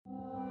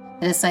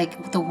It's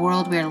like the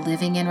world we're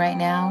living in right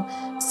now,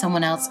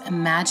 someone else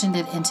imagined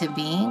it into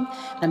being,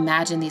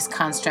 imagine these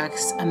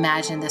constructs,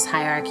 imagine this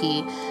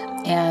hierarchy,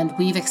 and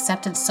we've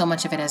accepted so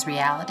much of it as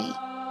reality.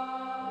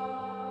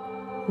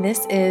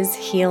 This is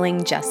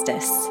Healing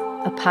Justice,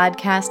 a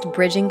podcast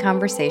bridging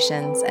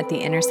conversations at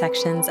the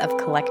intersections of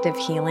collective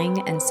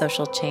healing and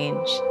social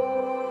change.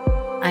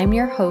 I'm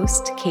your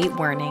host, Kate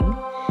Werning,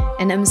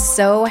 and I'm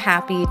so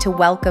happy to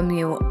welcome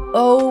you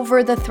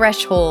over the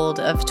threshold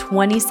of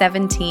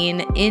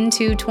 2017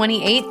 into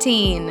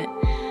 2018.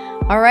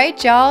 All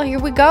right, y'all, here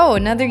we go,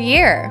 another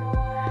year.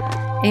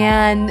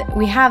 And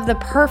we have the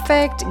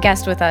perfect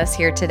guest with us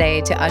here today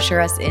to usher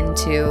us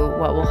into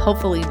what will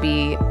hopefully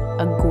be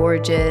a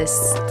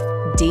gorgeous,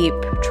 deep,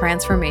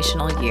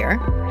 transformational year.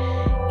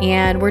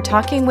 And we're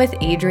talking with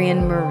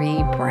Adrienne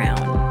Maree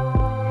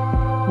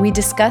Brown. We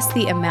discuss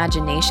the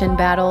imagination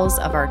battles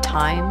of our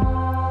time,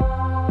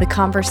 the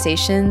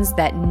conversations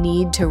that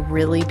need to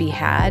really be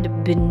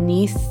had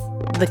beneath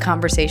the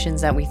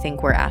conversations that we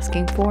think we're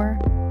asking for,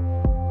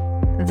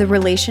 the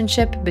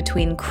relationship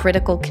between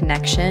critical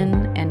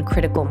connection and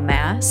critical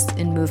mass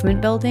in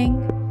movement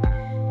building,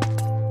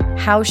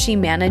 how she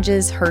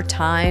manages her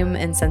time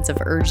and sense of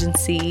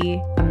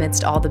urgency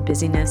amidst all the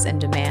busyness and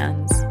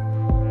demands,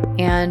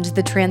 and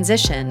the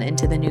transition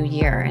into the new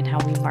year and how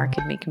we mark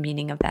and make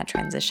meaning of that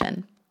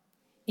transition.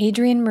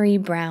 Adrienne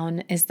Maree Brown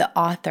is the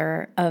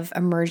author of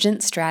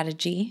Emergent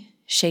Strategy,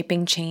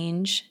 Shaping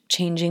Change,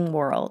 Changing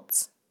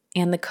Worlds,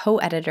 and the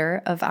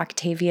co-editor of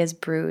Octavia's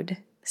Brood,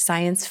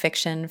 Science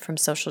Fiction from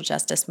Social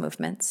Justice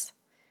Movements.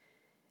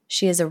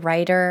 She is a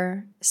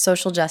writer,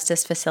 social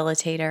justice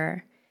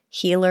facilitator,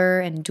 healer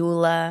and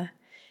doula,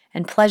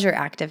 and pleasure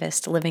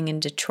activist living in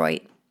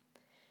Detroit.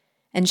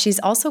 And she's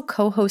also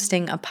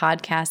co-hosting a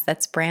podcast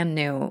that's brand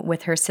new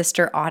with her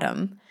sister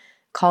Autumn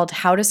called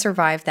How to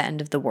Survive the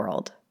End of the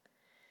World.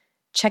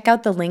 Check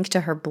out the link to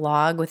her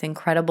blog with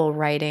incredible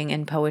writing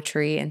and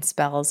poetry and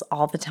spells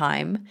all the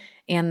time,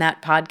 and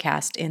that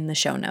podcast in the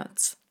show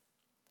notes.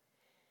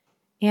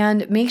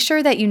 And make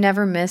sure that you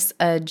never miss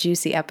a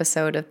juicy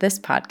episode of this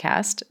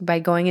podcast by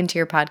going into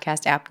your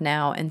podcast app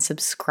now and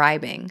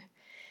subscribing.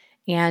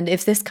 And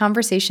if this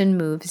conversation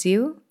moves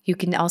you, you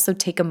can also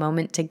take a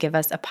moment to give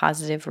us a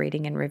positive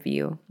rating and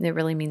review. It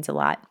really means a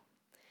lot.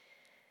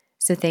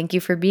 So thank you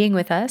for being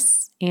with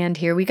us, and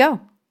here we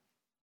go.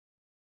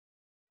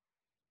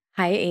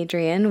 Hi,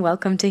 Adrienne.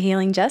 Welcome to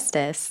Healing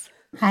Justice.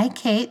 Hi,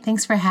 Kate.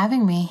 Thanks for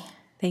having me.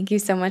 Thank you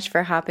so much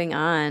for hopping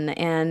on.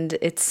 And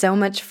it's so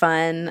much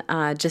fun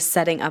just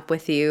setting up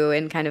with you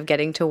and kind of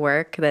getting to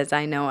work, because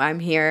I know I'm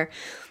here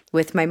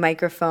with my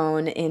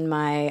microphone in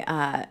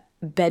my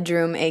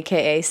bedroom,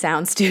 aka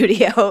sound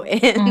studio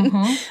in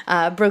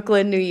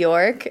Brooklyn, New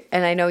York.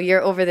 And I know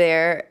you're over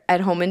there at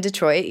home in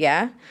Detroit,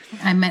 yeah?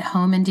 I'm at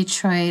home in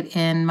Detroit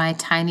in my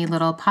tiny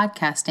little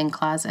podcasting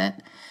closet.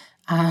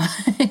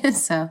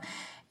 So,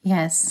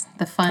 yes,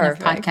 the fun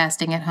Perfect. Of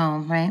podcasting at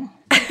home, right?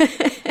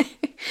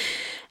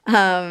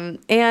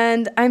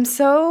 And I'm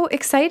so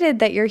excited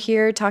that you're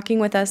here talking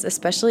with us,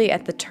 especially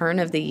at the turn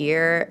of the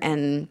year.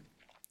 And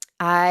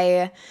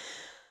when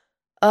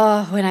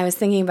I was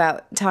thinking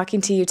about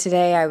talking to you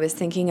today, I was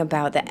thinking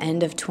about the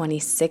end of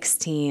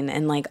 2016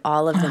 and like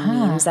all of the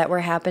memes that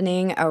were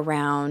happening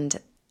around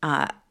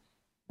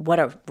what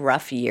a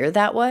rough year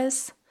that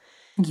was.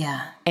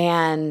 Yeah.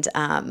 And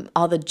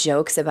all the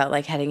jokes about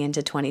like heading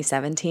into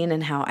 2017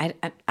 and how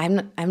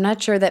I'm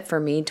not sure that for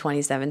me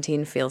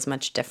 2017 feels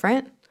much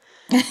different.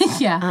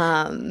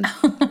 Yeah.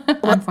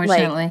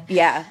 Unfortunately.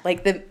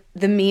 Like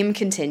the meme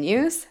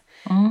continues.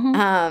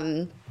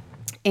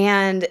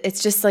 And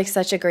it's just like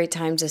such a great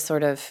time to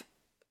sort of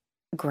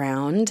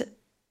ground,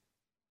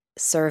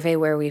 survey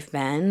where we've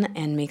been,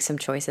 and make some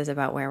choices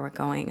about where we're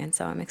going. And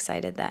so I'm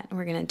excited that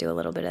we're going to do a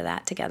little bit of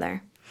that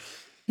together.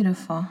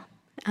 Beautiful.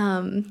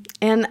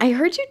 And I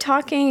heard you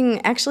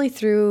talking actually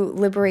through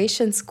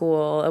Liberation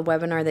School, a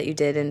webinar that you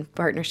did in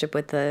partnership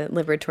with the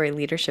Liberatory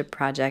Leadership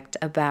Project,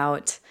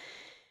 about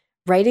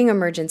writing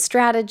Emergent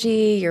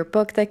Strategy, your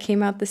book that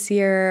came out this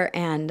year,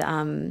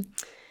 and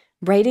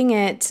writing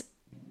it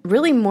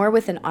really more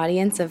with an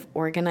audience of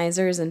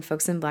organizers and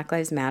folks in Black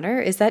Lives Matter.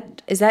 Is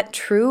that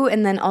true?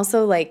 And then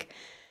also, like,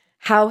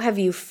 how have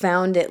you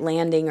found it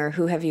landing, or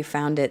who have you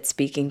found it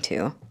speaking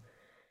to?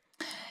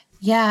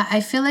 Yeah,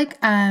 I feel like,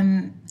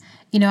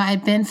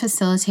 I'd been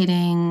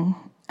facilitating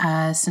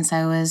since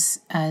I was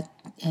a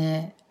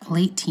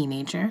late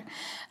teenager.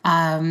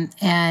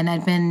 And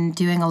I'd been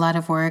doing a lot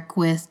of work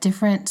with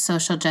different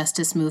social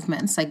justice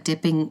movements, like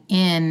dipping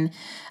in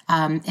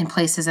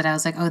places that I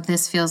was like, oh,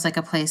 this feels like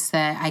a place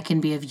that I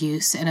can be of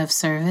use and of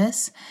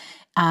service.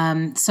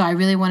 So I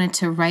really wanted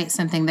to write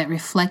something that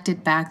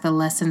reflected back the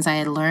lessons I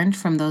had learned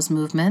from those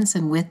movements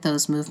and with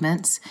those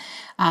movements,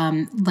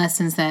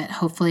 lessons that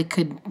hopefully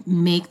could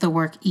make the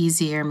work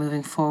easier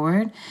moving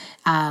forward.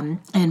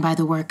 And by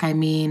the work, I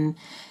mean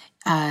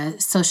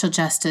social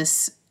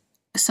justice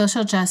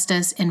social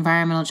justice,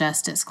 environmental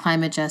justice,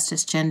 climate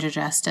justice, gender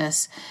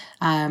justice.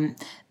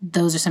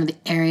 Those are some of the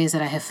areas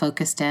that I have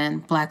focused in.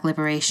 Black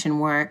liberation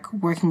work,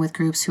 working with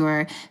groups who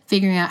are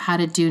figuring out how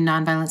to do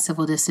nonviolent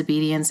civil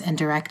disobedience and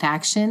direct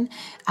action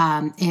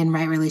in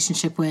right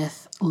relationship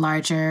with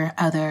larger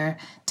other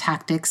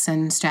tactics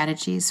and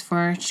strategies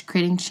for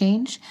creating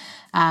change.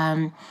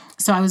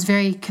 So I was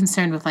very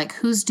concerned with like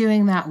who's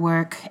doing that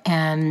work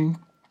and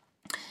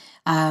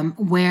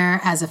where,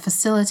 as a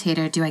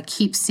facilitator, do I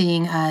keep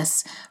seeing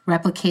us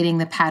replicating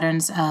the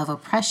patterns of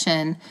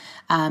oppression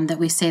that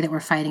we say that we're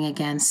fighting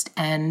against,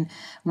 and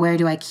where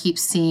do I keep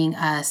seeing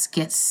us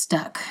get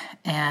stuck?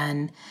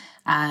 And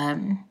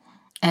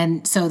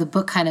so the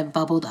book kind of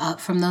bubbled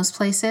up from those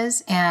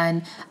places,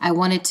 and I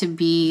wanted to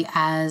be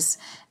as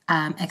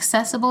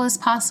accessible as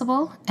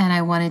possible, and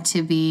I wanted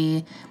to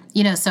be,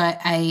 so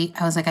I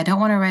was like, I don't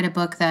want to write a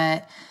book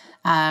that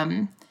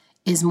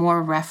is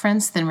more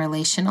reference than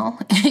relational.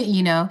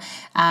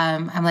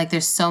 I'm like,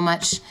 there's so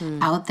much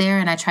out there,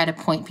 and I try to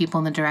point people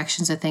in the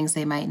directions of things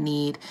they might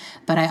need.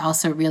 But I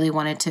also really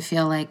wanted to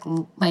feel like,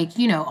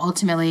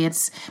 ultimately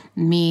it's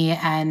me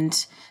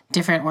and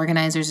different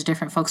organizers or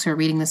different folks who are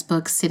reading this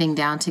book sitting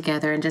down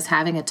together and just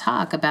having a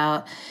talk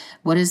about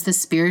what is the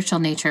spiritual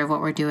nature of what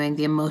we're doing,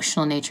 the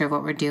emotional nature of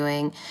what we're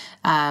doing,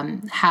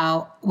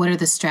 what are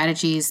the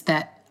strategies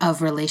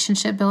of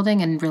relationship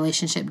building and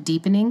relationship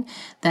deepening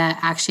that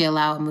actually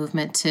allow a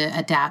movement to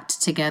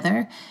adapt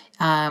together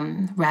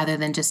rather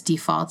than just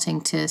defaulting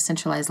to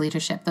centralized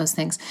leadership, those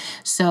things.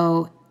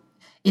 So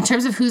in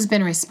terms of who's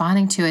been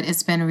responding to it,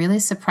 it's been really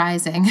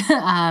surprising.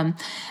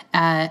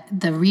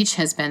 The reach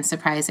has been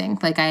surprising.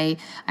 Like I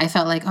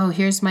felt like, oh,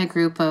 here's my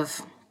group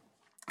of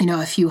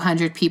a few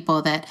hundred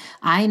people that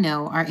I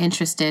know are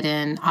interested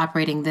in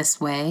operating this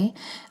way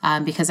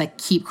because I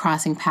keep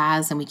crossing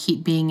paths and we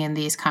keep being in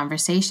these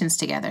conversations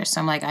together.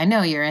 So I'm like, I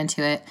know you're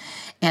into it.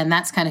 And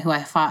that's kind of who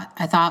I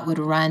thought would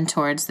run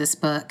towards this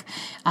book.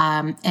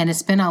 And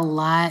it's been a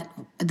lot.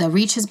 The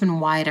reach has been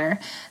wider.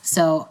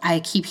 So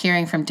I keep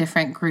hearing from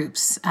different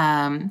groups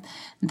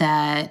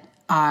that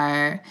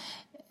are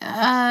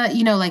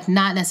like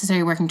not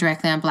necessarily working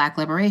directly on Black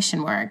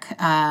liberation work,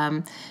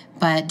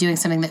 but doing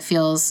something that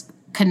feels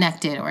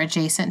connected or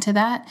adjacent to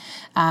that.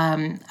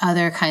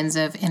 Other kinds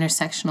of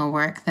intersectional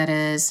work that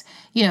is,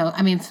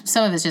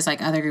 some of it's just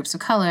like other groups of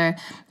color,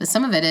 but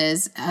some of it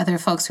is other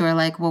folks who are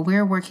like, well,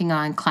 we're working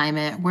on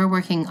climate, we're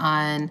working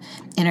on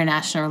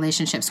international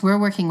relationships, we're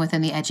working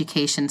within the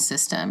education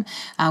system,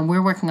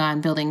 we're working on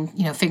building,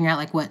 figuring out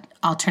like what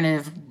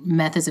alternative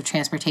methods of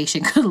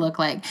transportation could look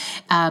like.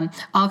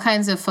 All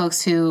kinds of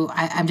folks who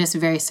I'm just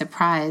very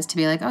surprised to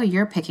be like, oh,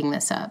 you're picking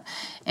this up.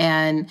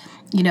 And,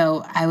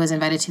 I was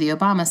invited to the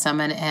Obama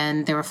Summit,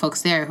 and there were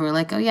folks there who were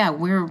like, oh, yeah,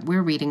 we're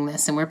reading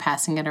this and we're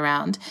passing it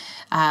around.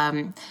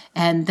 And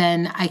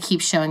then I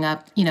keep showing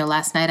up.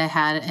 Last night I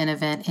had an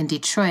event in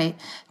Detroit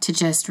to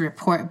just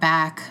report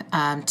back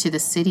to the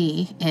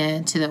city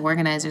and to the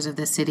organizers of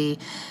the city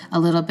a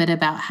little bit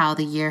about how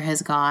the year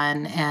has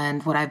gone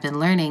and what I've been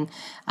learning.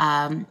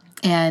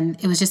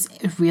 And it was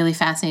just really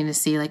fascinating to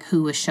see like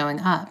who was showing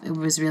up. It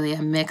was really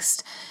a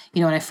mixed,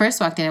 when I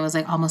first walked in, it was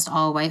like almost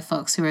all white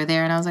folks who were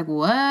there. And I was like,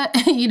 what?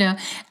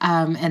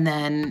 And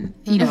then,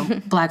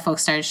 Black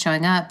folks started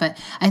showing up.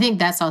 But I think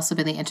that's also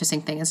been the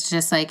interesting thing. It's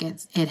just like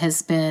it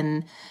has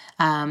been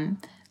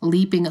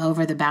leaping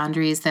over the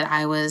boundaries that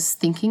I was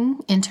thinking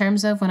in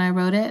terms of when I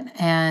wrote it.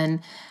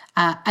 And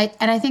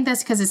I think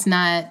that's because it's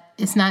not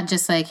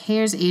just like,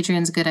 here's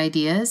Adrian's good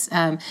ideas.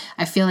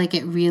 I feel like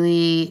it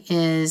really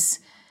is.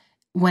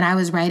 When I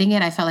was writing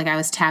it, I felt like I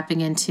was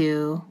tapping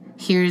into,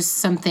 here's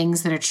some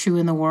things that are true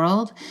in the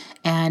world.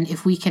 And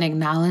if we can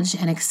acknowledge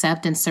and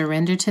accept and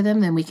surrender to them,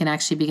 then we can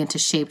actually begin to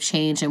shape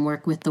change and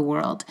work with the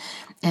world.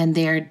 And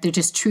they're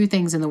just true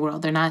things in the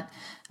world. They're not,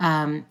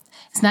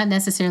 it's not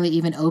necessarily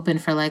even open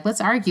for like, let's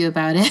argue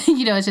about it.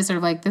 It's just sort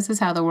of like, this is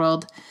how the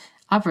world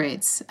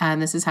operates.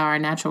 And this is how our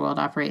natural world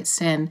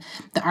operates. And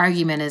the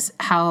argument is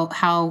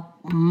how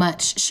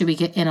much should we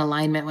get in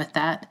alignment with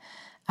that?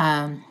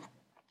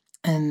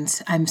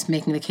 And I'm just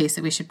making the case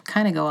that we should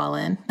kind of go all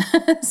in.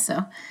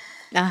 So.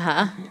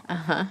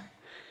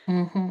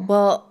 Mm-hmm.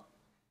 Well,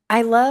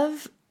 I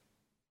love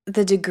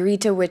the degree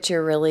to which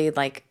you're really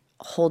like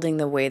holding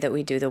the way that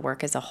we do the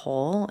work as a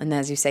whole. And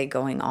as you say,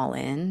 going all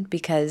in,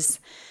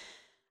 because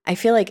I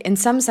feel like in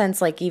some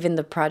sense, like even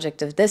the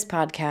project of this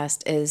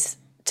podcast is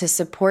to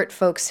support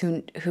folks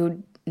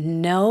who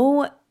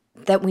know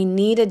that we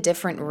need a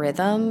different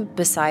rhythm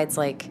besides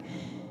like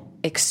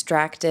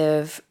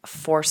extractive,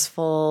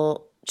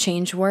 forceful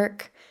change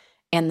work,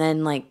 and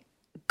then like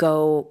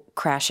go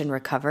crash and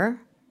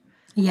recover.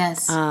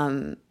 Yes.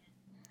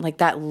 Like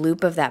that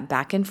loop of that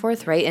back and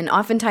forth, right? And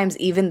oftentimes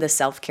even the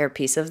self-care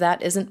piece of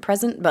that isn't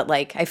present, but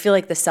like I feel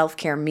like the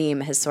self-care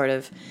meme has sort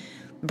of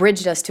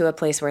bridged us to a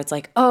place where it's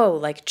like, oh,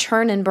 like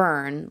churn and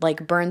burn,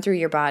 like burn through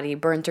your body,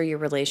 burn through your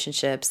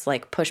relationships,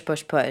 like push,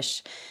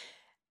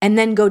 and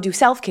then go do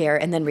self-care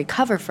and then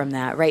recover from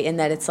that, right? And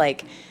that it's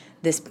like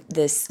this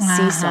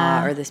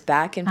seesaw or this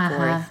back and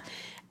forth.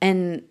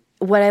 And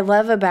what I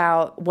love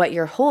about what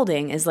you're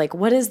holding is like,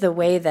 what is the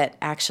way that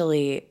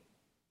actually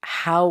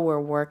how we're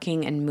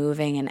working and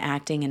moving and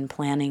acting and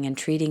planning and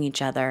treating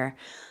each other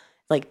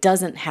like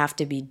doesn't have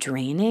to be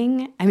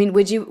draining? I mean,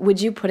 would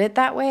you put it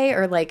that way?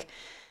 Or like,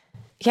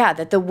 yeah,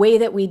 that the way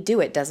that we do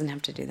it doesn't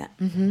have to do that.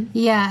 Mm-hmm.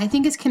 Yeah, I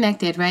think it's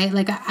connected, right?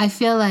 Like, I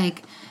feel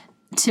like,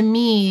 to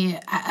me,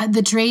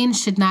 the drain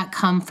should not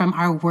come from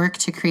our work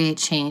to create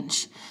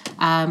change.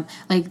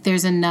 Like,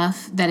 there's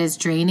enough that is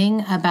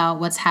draining about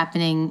what's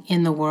happening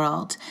in the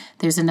world.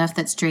 There's enough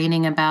that's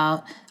draining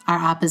about our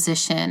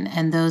opposition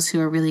and those who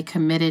are really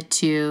committed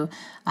to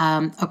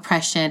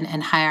oppression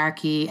and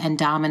hierarchy and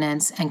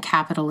dominance and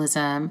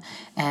capitalism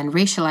and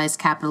racialized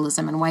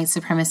capitalism and white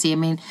supremacy. I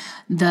mean,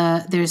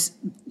 there's,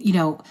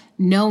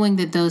 knowing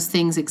that those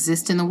things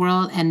exist in the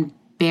world and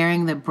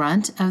bearing the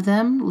brunt of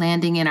them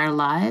landing in our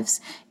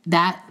lives,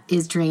 that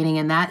is draining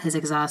and that is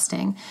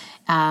exhausting.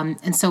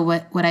 And so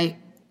what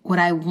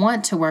I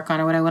want to work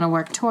on, or what I want to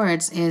work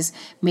towards, is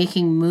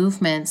making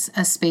movements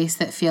a space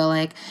that feel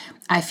like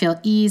I feel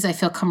ease, I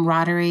feel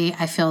camaraderie,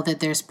 I feel that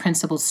there's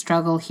principled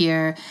struggle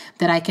here,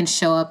 that I can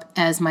show up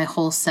as my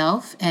whole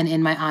self and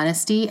in my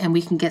honesty, and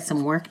we can get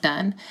some work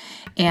done.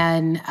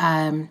 And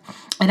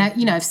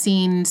I've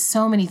seen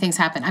so many things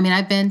happen. I mean,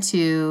 I've been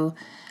through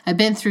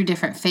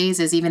different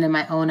phases, even in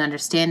my own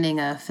understanding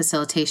of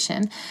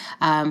facilitation.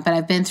 But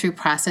I've been through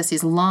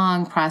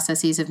long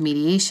processes of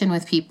mediation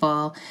with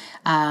people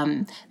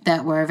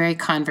that were very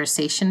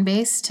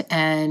conversation-based,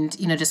 and,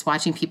 just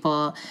watching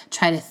people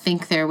try to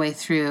think their way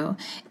through.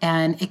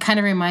 And it kind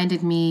of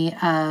reminded me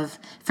of,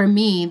 for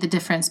me, the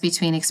difference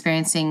between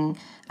experiencing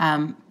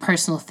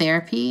personal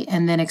therapy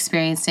and then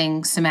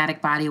experiencing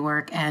somatic body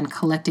work and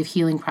collective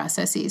healing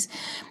processes,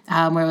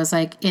 where it was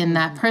like in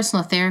that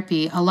personal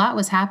therapy, a lot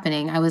was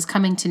happening. I was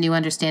coming to new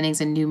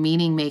understandings and new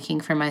meaning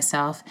making for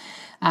myself.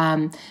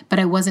 But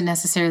I wasn't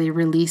necessarily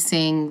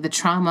releasing the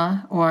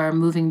trauma or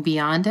moving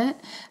beyond it.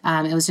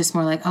 It was just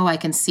more like, oh, I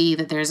can see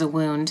that there's a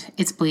wound.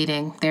 It's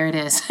bleeding. There it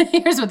is.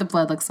 Here's what the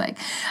blood looks like.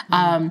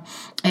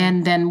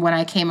 And then when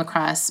I came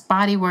across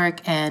body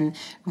work and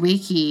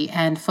Reiki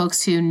and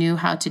folks who knew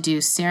how to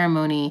do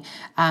ceremony,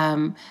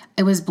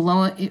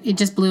 it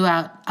just blew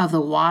out of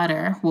the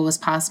water what was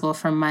possible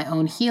from my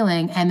own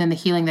healing, and then the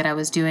healing that I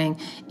was doing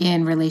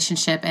in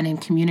relationship and in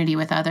community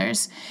with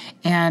others.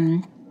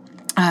 And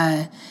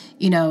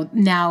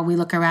now we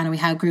look around and we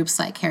have groups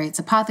like Harriet's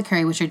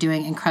Apothecary, which are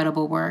doing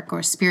incredible work,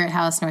 or Spirit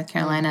House, North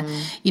Carolina.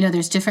 Mm-hmm.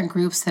 There's different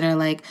groups that are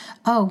like,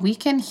 oh, we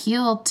can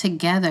heal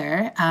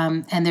together.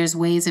 And there's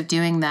ways of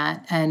doing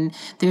that. And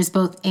there's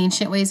both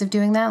ancient ways of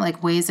doing that,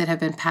 like ways that have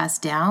been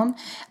passed down.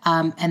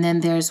 And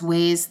then there's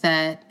ways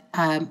that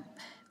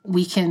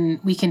we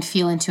can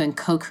feel into and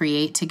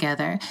co-create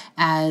together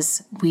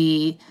as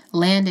we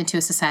land into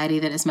a society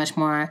that is much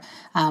more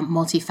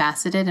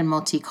multifaceted and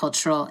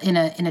multicultural in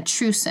a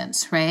true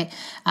sense, right?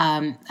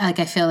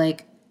 I feel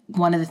like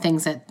one of the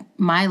things that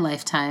my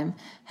lifetime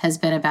has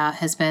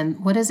been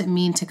what does it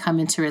mean to come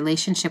into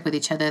relationship with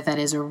each other that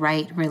is a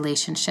right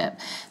relationship,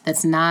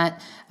 that's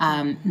not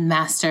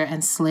master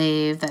and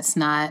slave, that's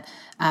not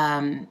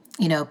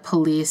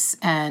police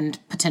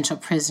and potential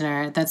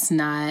prisoner, that's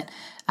not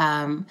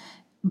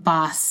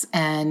boss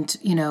and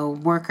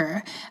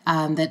worker,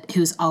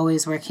 who's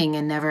always working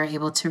and never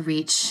able to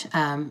reach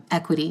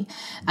equity.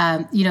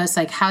 It's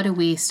like, how do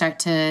we start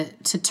to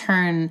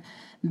turn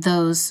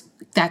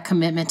that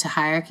commitment to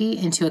hierarchy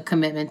into a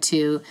commitment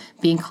to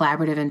being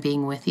collaborative and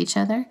being with each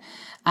other?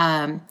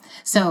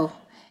 So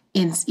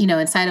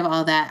inside of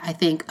all that, I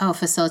think,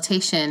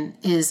 facilitation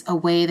is a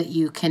way that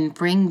you can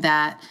bring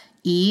that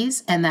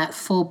ease and that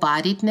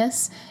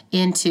full-bodiedness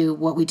into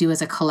what we do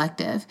as a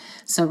collective.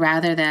 So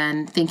rather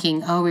than thinking,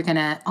 we're going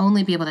to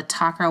only be able to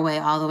talk our way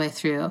all the way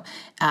through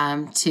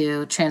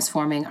to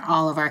transforming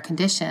all of our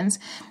conditions,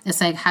 it's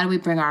like, how do we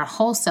bring our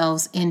whole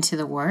selves into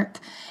the work?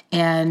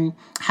 And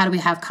how do we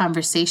have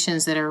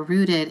conversations that are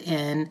rooted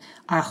in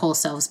our whole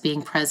selves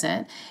being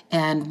present?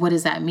 And what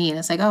does that mean?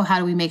 It's like, how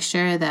do we make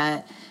sure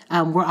that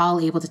we're all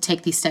able to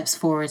take these steps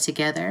forward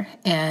together?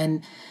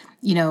 And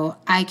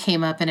I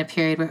came up in a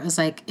period where it was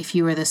like, if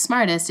you were the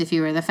smartest, if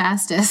you were the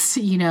fastest,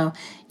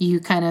 you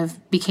kind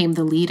of became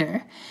the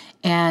leader.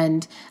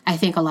 And I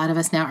think a lot of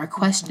us now are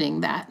questioning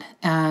that,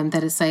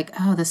 that it's like,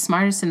 the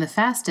smartest and the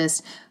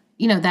fastest,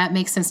 that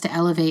makes sense to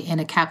elevate in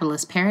a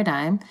capitalist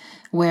paradigm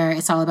where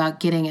it's all about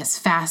getting as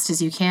fast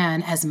as you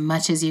can, as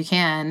much as you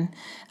can.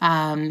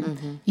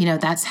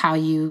 That's how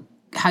you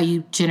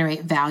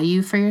generate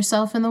value for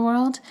yourself in the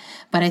world.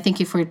 But I think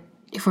if we're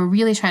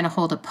really trying to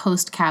hold a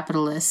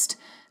post-capitalist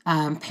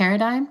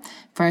paradigm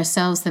for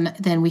ourselves,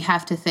 then we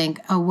have to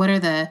think, what are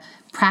the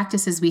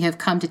practices we have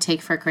come to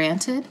take for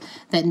granted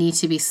that need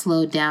to be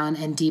slowed down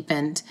and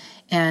deepened?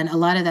 And a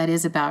lot of that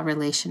is about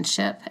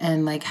relationship,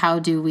 and like, how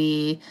do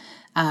we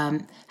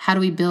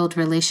build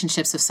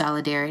relationships of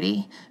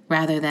solidarity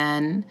rather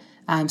than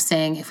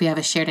saying, if we have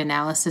a shared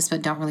analysis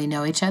but don't really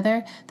know each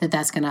other,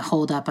 that's going to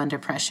hold up under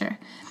pressure.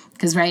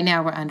 Because right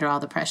now we're under all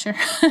the pressure.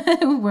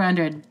 We're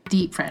under a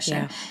deep pressure.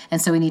 Yeah.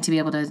 And so we need to be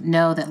able to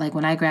know that, like,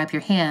 when I grab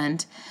your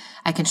hand,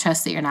 I can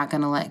trust that you're not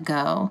going to let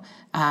go.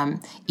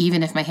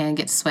 Even if my hand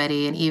gets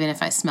sweaty, and even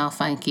if I smell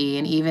funky,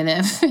 and even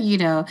if, you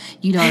don't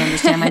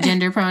understand my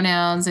gender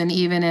pronouns, and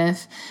even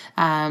if,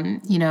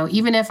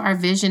 even if our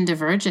vision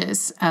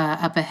diverges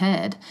up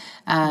ahead,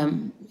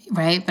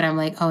 right? But I'm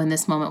like, in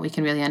this moment, we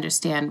can really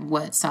understand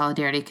what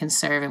solidarity can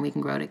serve, and we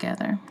can grow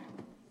together.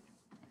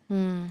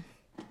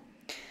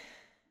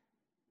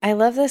 I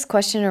love this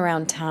question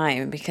around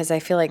time, because I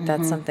feel like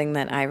that's something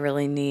that I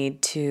really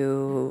need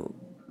to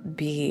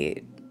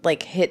be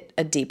hit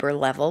a deeper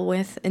level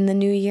with in the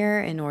new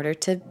year in order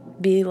to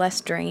be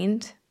less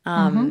drained.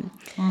 And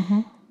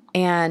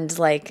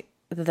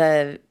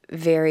the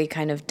very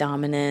kind of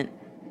dominant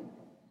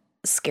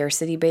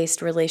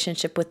scarcity-based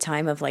relationship with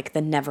time of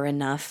the never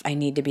enough. I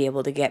need to be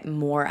able to get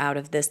more out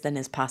of this than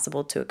is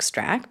possible to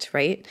extract,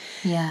 right?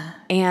 Yeah.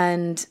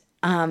 And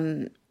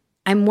I'm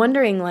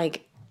wondering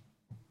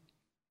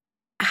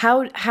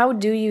how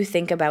do you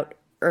think about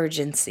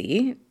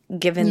urgency,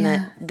 given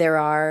that there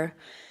are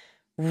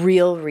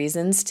real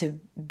reasons to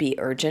be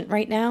urgent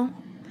right now?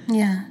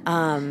 Yeah.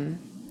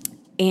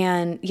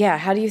 And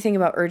how do you think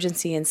about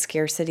urgency and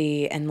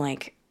scarcity and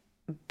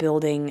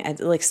building,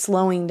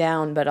 slowing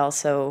down, but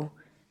also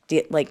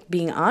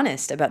being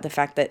honest about the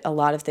fact that a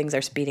lot of things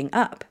are speeding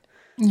up?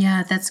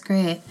 Yeah, that's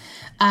great.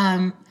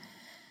 I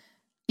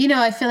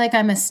feel like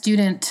I'm a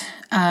student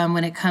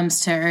when it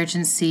comes to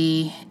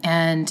urgency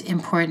and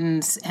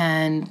importance,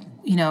 and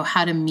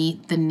how to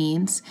meet the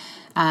needs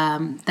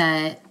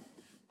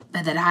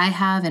that I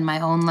have in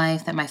my own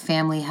life, that my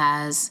family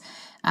has,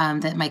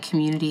 that my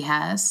community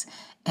has,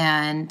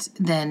 and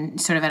then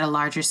sort of at a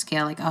larger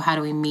scale, how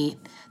do we meet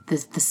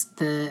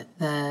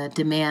the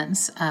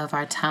demands of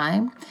our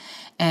time?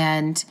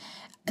 And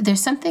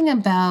there's something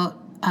about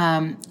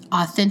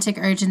authentic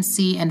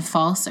urgency and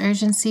false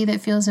urgency that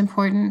feels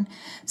important.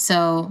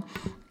 So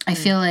I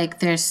feel like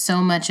there's so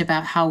much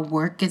about how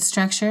work gets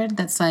structured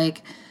that's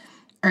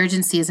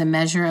urgency is a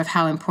measure of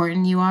how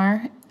important you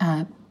are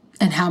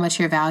and how much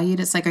you're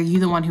valued. It's are you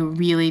the one who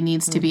really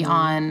needs to be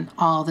on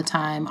all the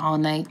time, all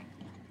night,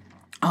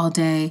 all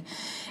day?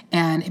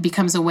 And it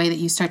becomes a way that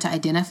you start to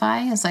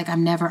identify. It's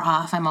I'm never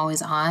off. I'm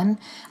always on.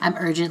 I'm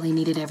urgently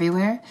needed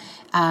everywhere.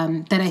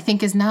 That I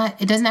think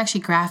it doesn't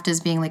actually graft as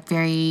being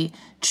very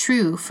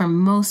true for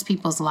most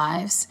people's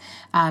lives.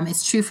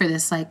 It's true for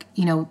this,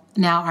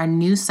 now our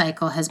news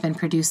cycle has been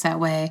produced that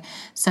way.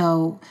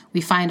 So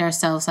we find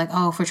ourselves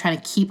if we're trying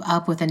to keep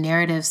up with the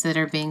narratives that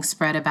are being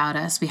spread about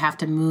us, we have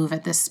to move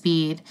at this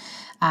speed.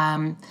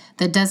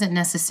 That doesn't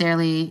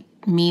necessarily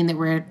mean that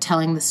we're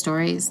telling the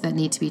stories that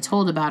need to be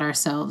told about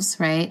ourselves,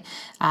 right?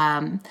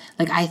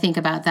 I think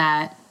about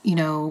that,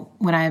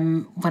 when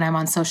I'm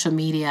on social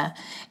media,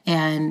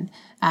 and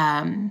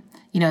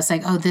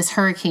it's this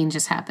hurricane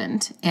just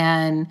happened,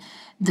 and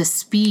the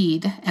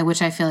speed at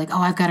which I feel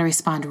I've got to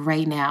respond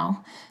right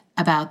now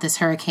about this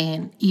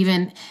hurricane,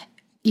 even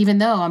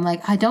though I'm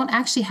I don't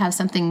actually have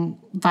something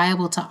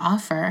viable to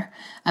offer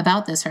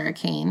about this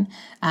hurricane.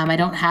 I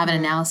don't have an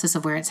analysis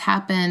of where it's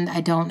happened.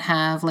 I don't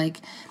have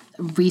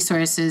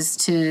resources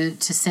to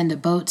send a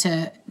boat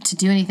to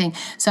do anything.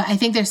 So I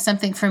think there's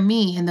something for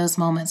me in those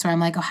moments where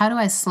I'm how do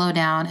I slow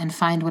down and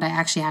find what I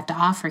actually have to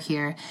offer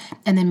here,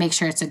 and then make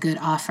sure it's a good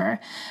offer.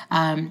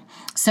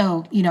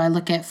 So I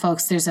look at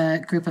folks, there's a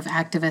group of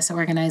activist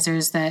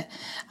organizers that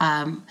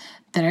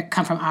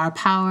come from Our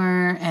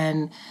Power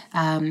and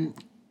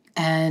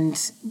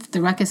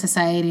the Ruckus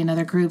Society and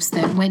other groups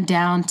that went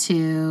down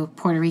to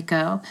Puerto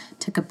Rico,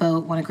 took a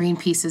boat, one of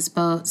Greenpeace's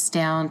boats,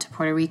 down to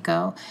Puerto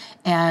Rico,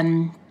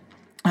 and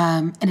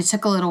it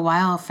took a little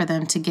while for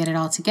them to get it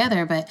all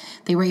together, but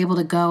they were able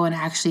to go and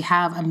actually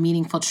have a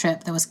meaningful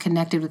trip that was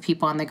connected with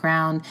people on the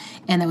ground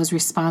and that was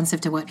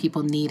responsive to what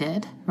people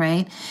needed,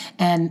 right?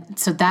 And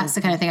so that's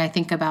the kind of thing I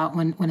think about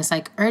when it's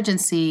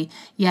urgency.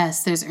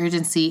 Yes, there's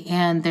urgency,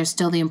 and there's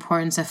still the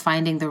importance of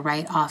finding the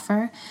right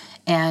offer.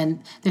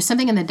 And there's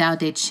something in the Tao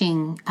Te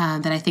Ching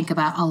that I think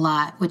about a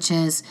lot, which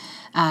is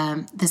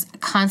this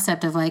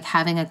concept of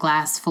having a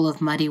glass full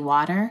of muddy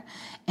water,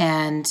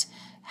 and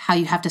how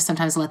you have to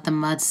sometimes let the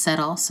mud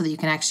settle so that you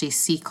can actually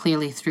see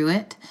clearly through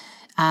it.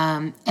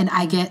 And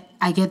I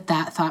get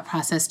that thought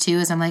process too,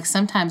 as I'm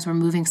sometimes we're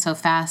moving so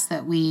fast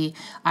that we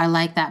are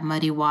like that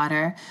muddy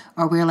water,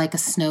 or we're like a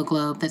snow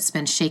globe that's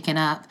been shaken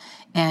up,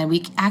 and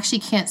we actually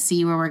can't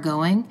see where we're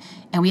going,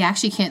 and we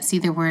actually can't see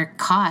that we're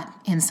caught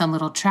in some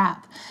little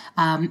trap.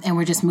 And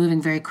we're just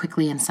moving very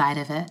quickly inside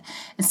of it.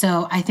 And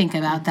so I think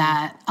about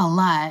that a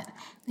lot.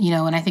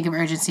 When I think of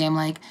urgency,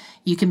 I'm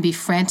you can be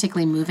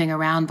frantically moving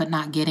around but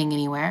not getting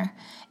anywhere.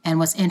 And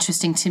what's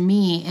interesting to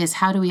me is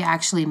how do we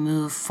actually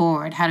move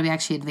forward? How do we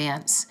actually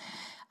advance?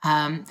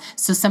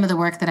 So some of the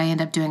work that I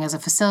end up doing as a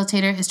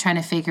facilitator is trying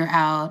to figure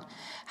out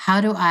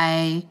how do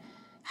I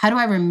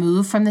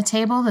remove from the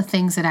table the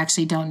things that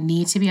actually don't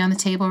need to be on the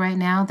table right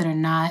now, that are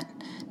not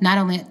not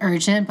only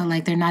urgent, but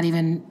like they're not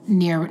even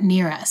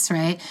near us,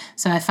 right?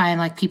 So I find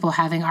like people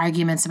having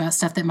arguments about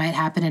stuff that might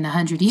happen in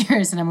 100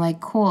 years, and I'm like,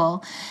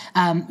 cool.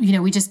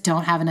 We just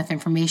don't have enough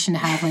information to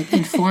have like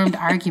informed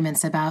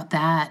arguments about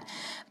that.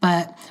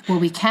 But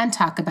what we can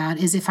talk about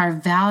is if our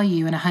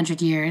value in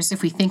 100 years,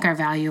 if we think our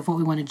value of what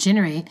we want to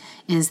generate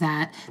is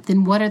that,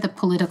 then what are the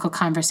political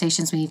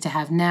conversations we need to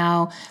have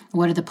now?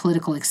 What are the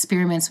political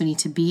experiments we need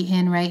to be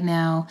in right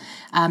now?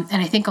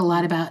 And I think a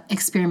lot about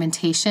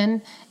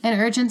experimentation and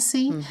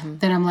urgency,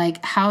 that I'm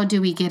like, how do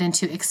we get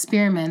into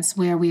experiments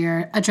where we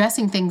are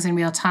addressing things in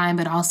real time,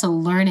 but also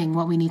learning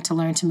what we need to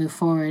learn to move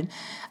forward?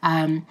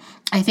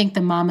 I think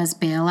the Mama's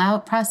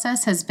Bailout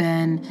process has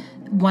been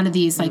one of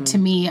these, like, to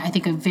me, I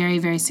think a very,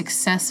 very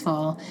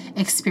successful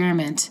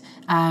experiment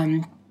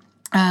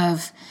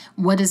of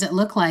what does it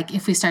look like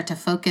if we start to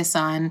focus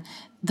on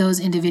those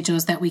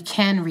individuals that we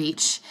can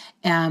reach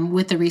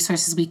with the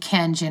resources we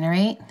can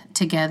generate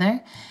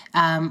together.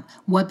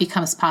 What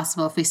becomes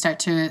possible if we start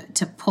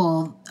to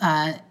pull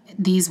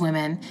these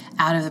women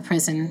out of the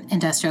prison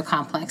industrial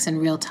complex in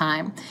real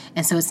time.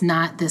 And so it's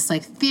not this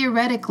like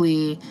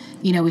theoretically,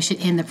 we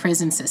should end the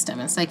prison system.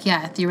 It's like,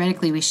 yeah,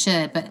 theoretically we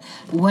should, but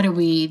what do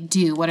we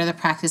do? What are the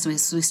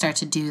practices we start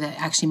to do that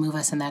actually move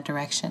us in that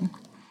direction?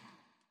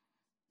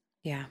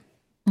 Yeah.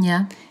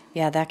 Yeah.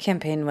 Yeah, that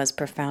campaign was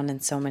profound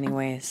in so many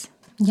ways.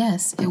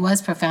 Yes, it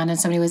was profound in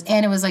so many ways.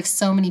 And it was like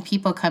so many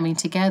people coming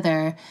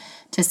together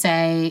to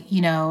say,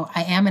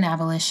 I am an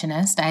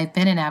abolitionist. I've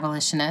been an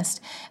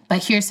abolitionist,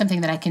 but here's something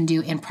that I can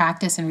do in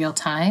practice in real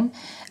time.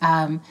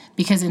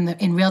 Because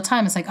in real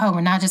time, it's like, oh,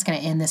 we're not just going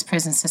to end this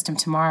prison system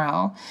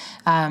tomorrow.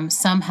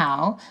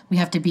 Somehow we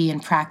have to be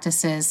in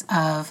practices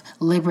of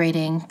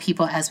liberating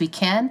people as we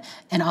can.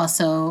 And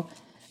also,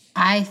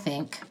 I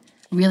think,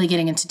 really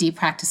getting into deep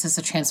practices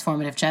of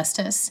transformative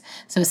justice.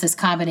 So it's this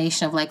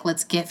combination of like,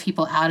 let's get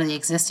people out of the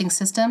existing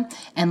system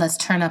and let's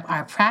turn up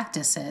our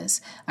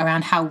practices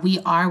around how we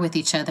are with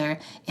each other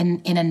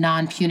in a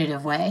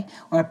non-punitive way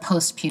or a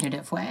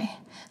post-punitive way.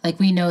 Like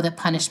we know that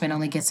punishment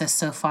only gets us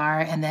so far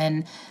and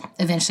then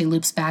eventually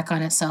loops back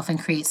on itself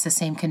and creates the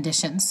same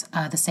conditions,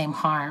 the same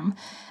harm.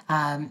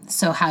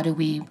 So how do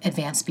we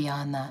advance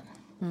beyond that?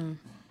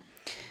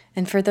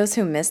 And for those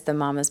who missed the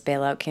Mama's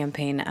Bailout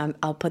campaign,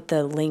 I'll put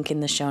the link in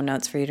the show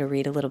notes for you to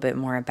read a little bit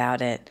more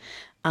about it.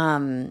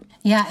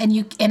 Yeah,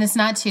 and it's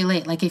not too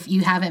late. Like if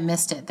you haven't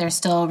missed it, they're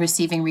still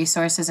receiving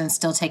resources and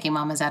still taking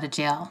mamas out of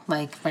jail,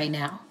 like right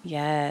now.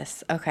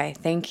 Yes. Okay.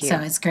 Thank you. So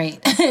it's great.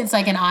 It's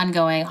like an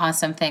ongoing,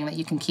 awesome thing that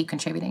you can keep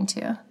contributing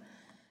to.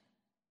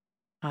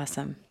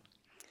 Awesome.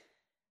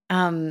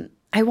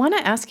 I want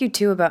to ask you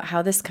too about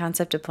how this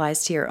concept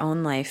applies to your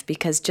own life,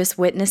 because just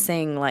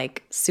witnessing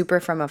like super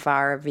from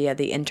afar via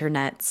the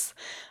internets,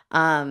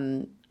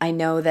 I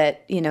know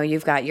that,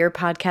 you've got your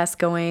podcast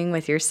going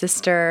with your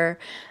sister.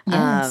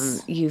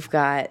 Yes. You've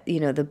got,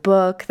 the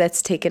book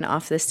that's taken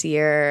off this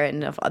year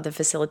and of the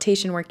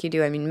facilitation work you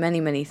do. I mean, many,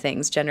 many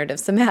things, generative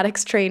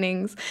somatics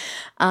trainings.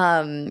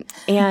 And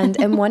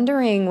I'm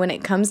wondering when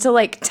it comes to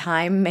like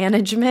time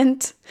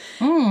management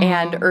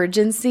and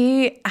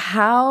urgency,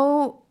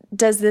 how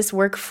does this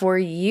work for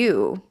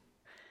you?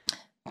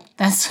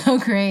 That's so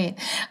great.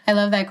 I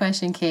love that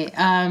question, Kate.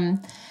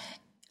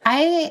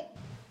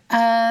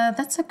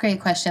 That's a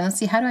great question. Let's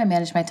see. How do I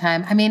manage my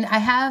time? I mean, I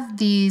have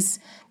these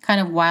kind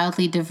of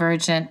wildly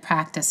divergent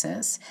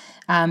practices.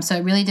 So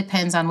it really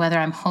depends on whether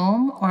I'm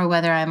home or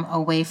whether I'm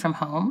away from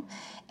home.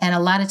 And a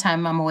lot of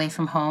time I'm away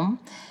from home.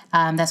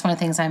 That's one of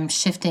the things I'm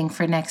shifting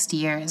for next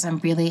year is I'm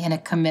really in a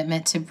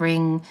commitment to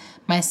bring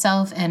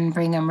myself and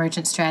bring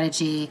Emergent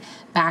Strategy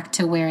back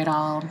to where it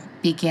all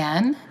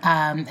began,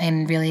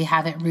 and really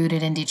have it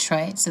rooted in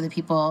Detroit so that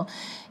people,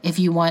 if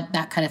you want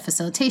that kind of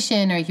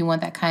facilitation or you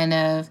want that kind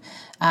of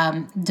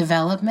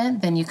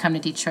development, then you come to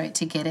Detroit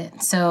to get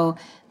it. So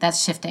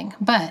that's shifting.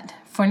 But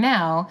for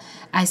now,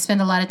 I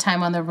spend a lot of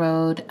time on the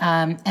road,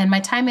 and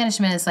my time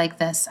management is like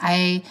this.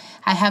 I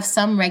have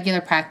some regular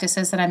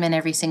practices that I'm in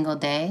every single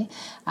day.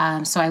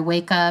 So I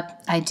wake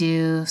up, I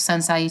do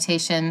sun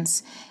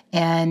salutations,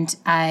 and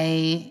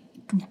I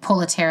pull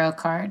a tarot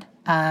card.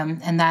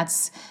 And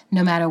that's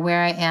no matter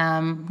where I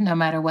am, no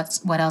matter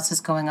what else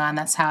is going on,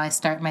 that's how I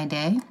start my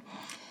day.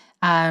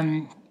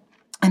 And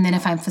then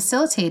if I'm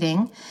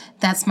facilitating,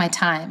 that's my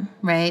time,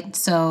 right?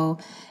 So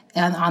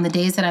on the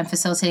days that I'm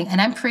facilitating, and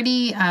I'm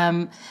pretty,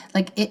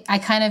 I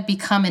kind of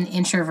become an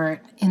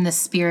introvert in the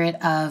spirit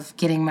of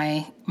getting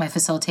my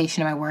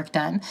facilitation and my work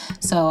done.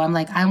 So I'm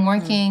like, I'm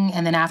working,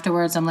 and then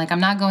afterwards I'm like, I'm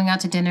not going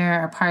out to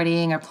dinner or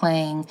partying or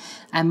playing.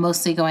 I'm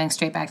mostly going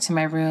straight back to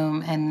my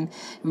room and,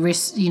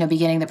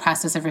 beginning the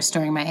process of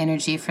restoring my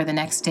energy for the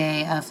next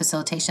day of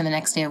facilitation, the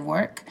next day of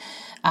work.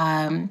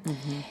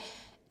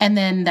 And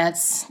then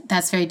that's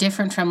very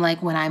different from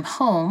like when I'm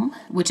home,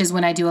 which is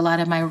when I do a lot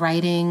of my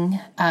writing,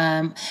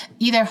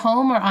 either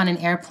home or on an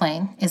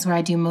airplane is where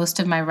I do most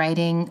of my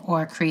writing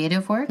or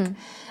creative work.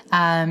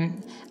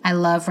 I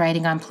love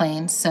writing on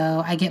planes.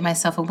 So I get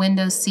myself a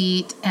window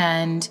seat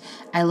and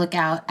I look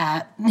out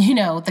at,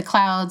 the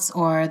clouds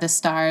or the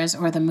stars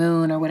or the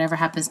moon or whatever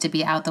happens to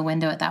be out the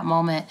window at that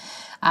moment,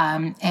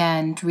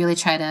 and really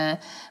try to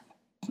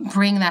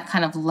bring that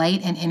kind of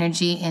light and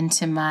energy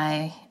into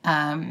my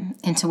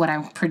into what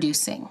I'm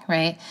producing,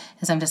 right?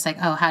 Because I'm just like,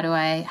 oh, how do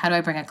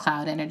I bring a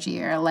cloud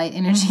energy or a light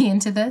energy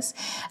into this?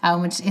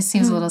 Which it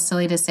seems a little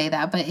silly to say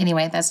that, but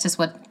anyway, that's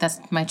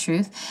my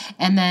truth.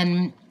 And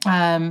then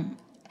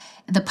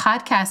the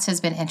podcast has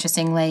been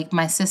interesting. Like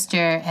my sister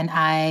and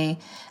I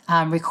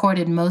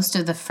recorded most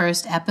of the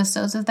first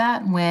episodes of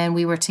that when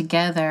we were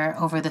together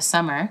over the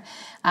summer.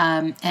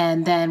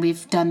 And then we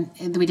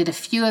did a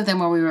few of them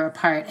where we were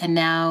apart, and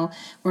now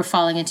we're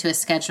falling into a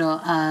schedule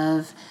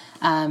of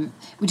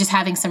we're just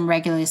having some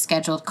regularly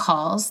scheduled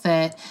calls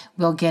that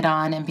we'll get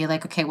on and be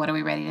like, okay, what are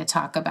we ready to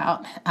talk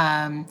about?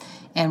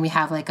 And we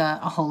have like a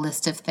whole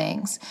list of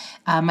things.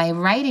 My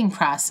writing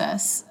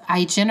process,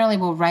 I generally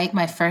will write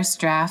my first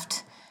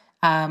draft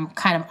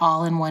kind of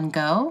all in one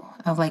go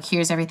of like,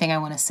 here's everything I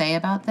want to say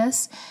about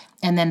this,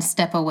 and then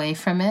step away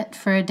from it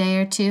for a day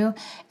or two,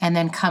 and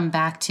then come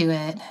back to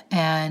it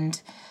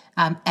and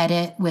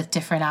edit with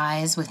different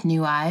eyes, with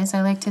new eyes,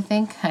 I like to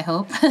think, I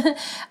hope,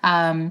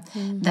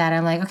 that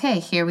I'm like, okay,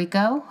 here we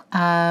go.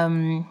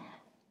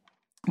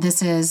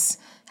 This is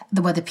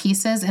what the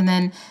piece is. And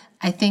then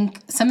I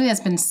think something that's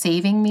been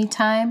saving me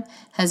time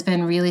has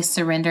been really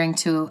surrendering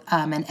to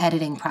an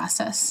editing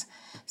process.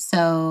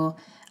 So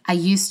I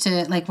used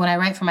to, like when I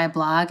write for my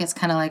blog, it's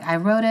kind of like I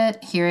wrote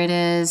it, here it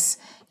is,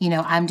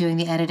 I'm doing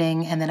the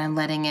editing and then I'm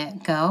letting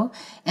it go.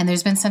 And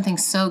there's been something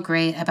so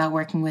great about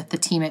working with the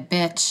team at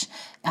Bitch,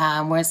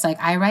 where it's like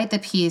I write the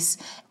piece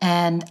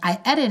and I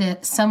edit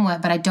it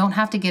somewhat, but I don't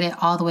have to get it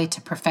all the way to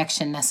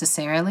perfection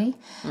necessarily,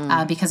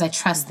 because I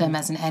trust them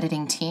as an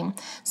editing team.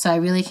 So I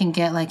really can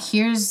get like,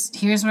 here's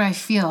where I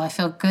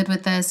feel good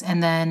with this,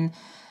 and then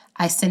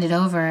I send it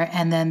over,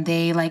 and then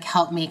they like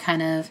help me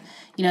kind of,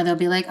 they'll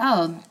be like,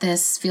 oh,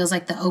 this feels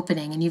like the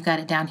opening and you've got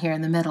it down here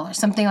in the middle or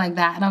something like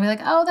that. And I'll be like,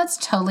 oh, that's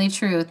totally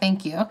true.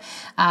 Thank you.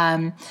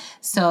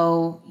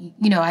 So,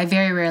 I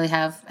very rarely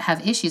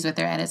have issues with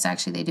their edits.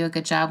 Actually, they do a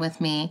good job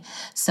with me.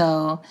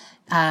 So,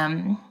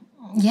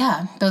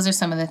 those are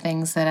some of the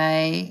things that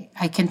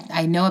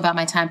I know about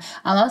my time.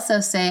 I'll also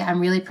say I'm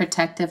really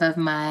protective of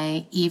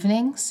my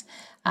evenings.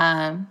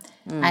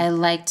 I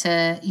like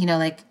to,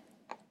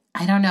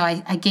 I don't know.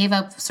 I gave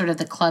up sort of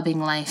the clubbing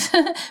life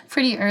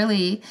pretty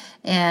early,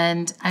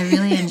 and I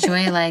really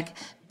enjoy like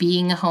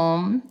being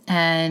home,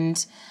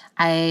 and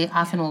I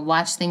often will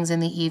watch things in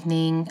the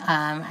evening.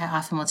 I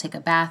often will take a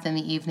bath in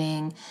the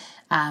evening.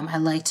 I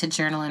like to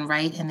journal and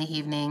write in the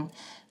evening.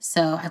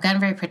 So I've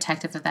gotten very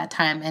protective of that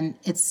time. And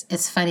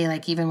it's funny,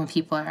 like even when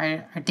people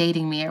are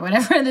dating me or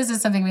whatever, this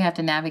is something we have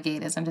to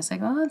navigate, is I'm just like,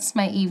 oh, it's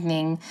my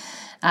evening.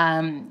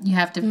 You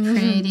have to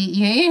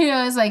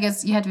it's like,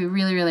 you have to be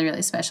really, really,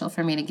 really special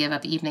for me to give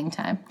up evening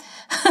time.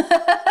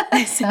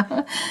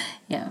 So,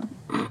 yeah.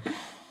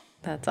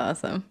 That's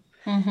awesome.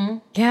 Mm-hmm.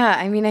 Yeah.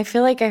 I mean, I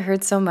feel like I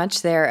heard so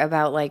much there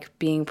about like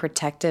being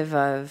protective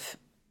of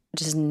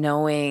just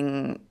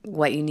knowing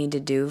what you need to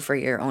do for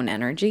your own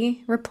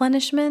energy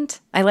replenishment.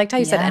 I liked how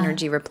you said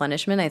energy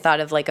replenishment. I thought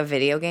of like a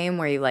video game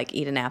where you like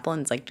eat an apple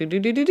and it's like do.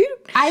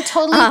 I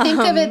totally think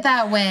of it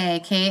that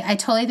way, Kate. I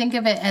totally think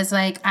of it as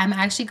like I'm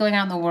actually going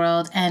out in the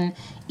world, and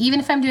even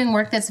if I'm doing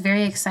work that's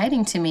very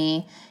exciting to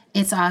me,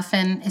 it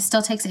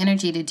still takes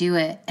energy to do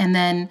it. And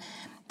then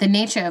the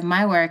nature of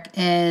my work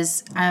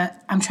is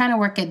I'm trying to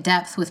work at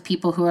depth with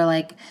people who are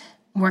like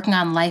working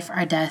on life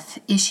or death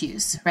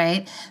issues,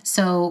 right?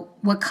 So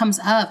what comes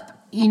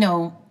up,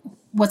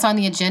 what's on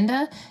the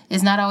agenda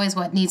is not always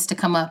what needs to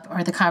come up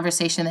or the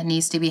conversation that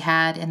needs to be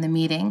had in the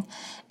meeting.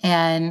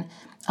 And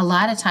a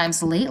lot of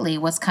times lately,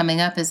 what's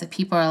coming up is that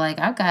people are like,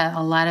 I've got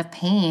a lot of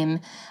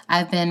pain.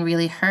 I've been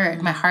really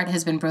hurt. My heart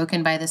has been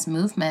broken by this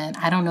movement.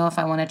 I don't know if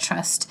I want to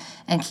trust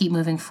and keep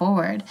moving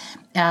forward.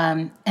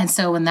 And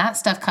so when that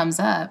stuff comes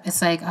up,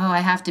 it's like, oh, I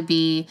have to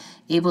be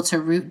able to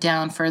root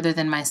down further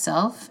than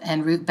myself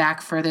and root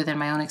back further than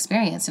my own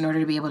experience in order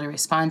to be able to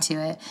respond to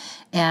it.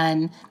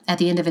 And at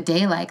the end of a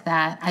day like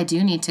that, I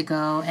do need to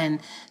go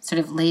and sort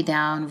of lay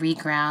down,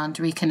 reground,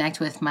 reconnect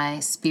with my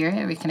spirit,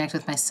 reconnect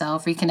with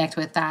myself, reconnect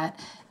with that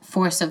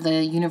force of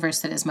the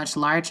universe that is much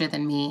larger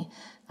than me.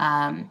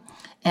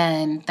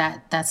 And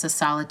that's a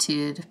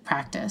solitude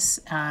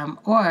practice.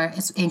 Or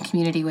it's in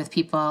community with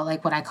people,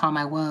 like what I call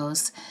my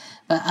woes,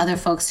 but other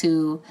folks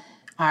who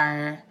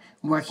are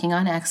working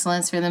on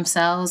excellence for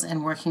themselves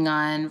and working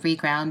on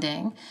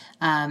regrounding.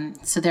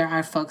 So there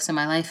are folks in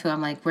my life who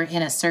I'm like, we're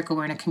in a circle,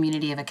 we're in a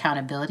community of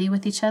accountability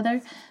with each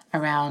other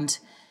around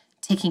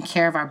taking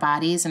care of our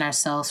bodies and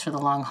ourselves for the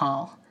long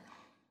haul.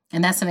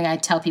 And that's something I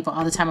tell people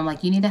all the time. I'm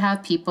like, you need to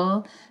have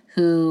people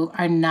who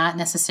are not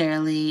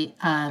necessarily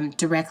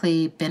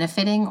directly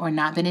benefiting or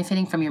not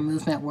benefiting from your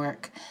movement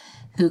work,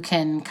 who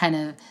can kind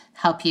of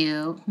help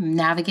you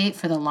navigate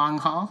for the long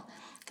haul.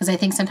 Because I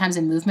think sometimes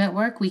in movement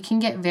work, we can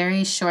get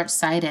very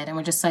short-sighted and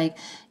we're just like,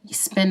 you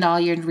spend all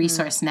your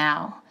resource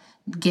now,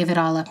 give it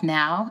all up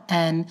now.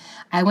 And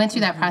I went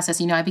through that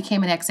process. I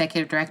became an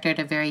executive director at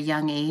a very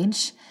young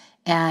age,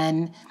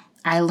 and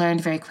I learned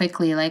very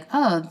quickly, like,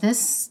 oh,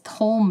 this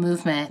whole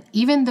movement,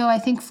 even though I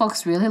think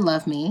folks really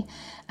love me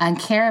and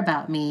care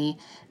about me,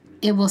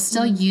 it will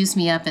still use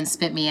me up and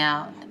spit me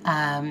out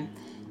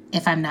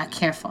if I'm not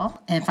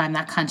careful, if I'm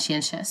not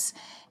conscientious.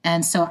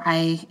 And so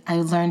I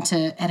learned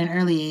to, at an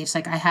early age,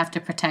 like I have to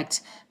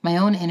protect my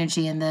own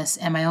energy in this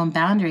and my own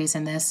boundaries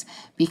in this,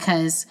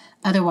 because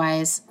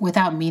otherwise,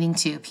 without meaning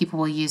to, people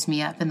will use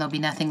me up and there'll be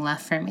nothing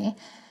left for me.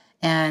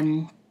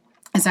 And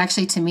it's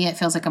actually, to me, it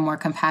feels like a more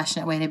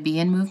compassionate way to be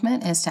in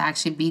movement is to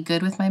actually be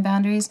good with my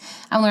boundaries.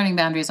 I'm learning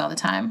boundaries all the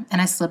time,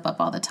 and I slip up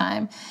all the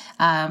time.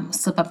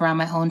 Slip up around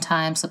my own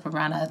time, slip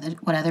around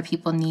what other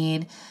people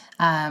need.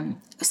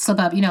 Slip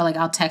up, like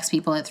I'll text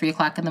people at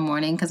 3:00 in the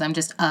morning because I'm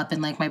just up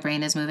and like my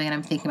brain is moving and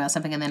I'm thinking about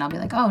something, and then I'll be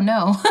like, oh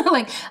no,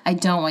 like I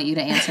don't want you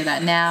to answer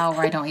that now,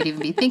 or I don't want you to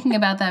even be thinking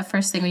about that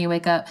first thing when you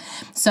wake up.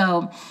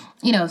 So,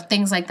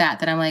 things like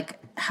that I'm like,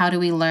 how do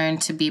we learn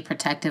to be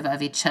protective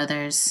of each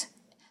other's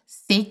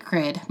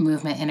sacred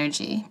movement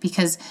energy?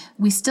 Because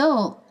we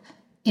still,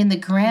 in the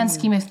grand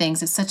scheme of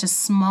things, it's such a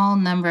small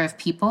number of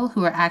people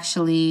who are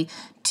actually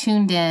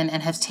tuned in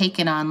and have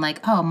taken on like,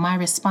 oh, my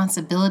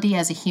responsibility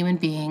as a human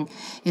being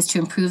is to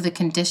improve the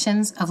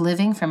conditions of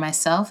living for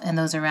myself and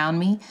those around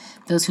me,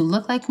 those who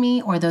look like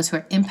me or those who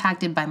are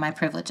impacted by my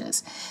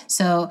privileges.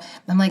 So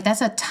I'm like,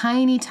 that's a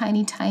tiny,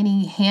 tiny,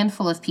 tiny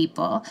handful of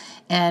people.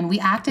 And we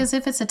act as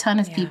if it's a ton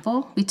of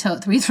people. We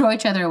throw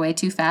each other away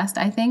too fast,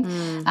 I think.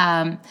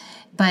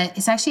 But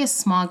it's actually a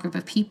small group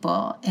of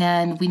people,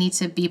 and we need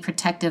to be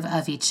protective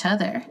of each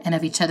other and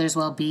of each other's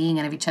well-being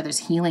and of each other's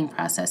healing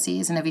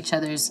processes and of each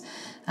other's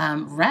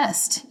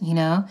rest,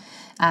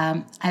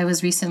 I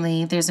was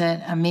recently, there's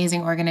an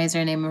amazing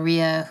organizer named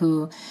Maria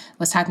who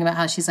was talking about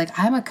how she's like,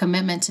 I'm a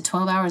commitment to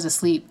 12 hours of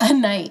sleep a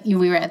night.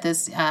 We were at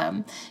this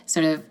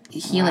sort of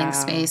healing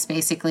space,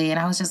 basically, and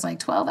I was just like,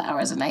 12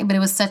 hours a night. But it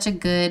was such a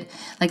good,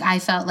 like, I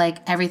felt like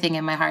everything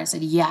in my heart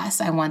said,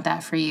 yes, I want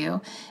that for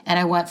you. And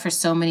I want for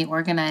so many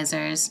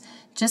organizers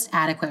just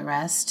adequate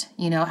rest,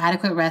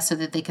 adequate rest so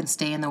that they can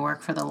stay in the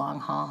work for the long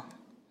haul.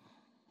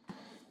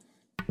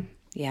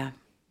 Yeah.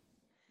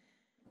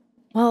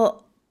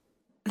 Well,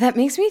 that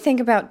makes me think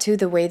about, too,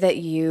 the way that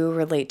you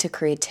relate to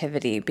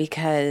creativity,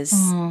 because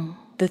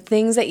the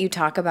things that you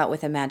talk about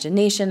with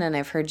imagination, and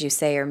I've heard you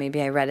say, or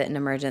maybe I read it in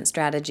Emergent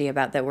Strategy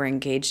about that we're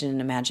engaged in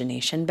an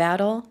imagination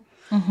battle.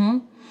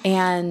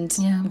 And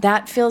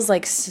that feels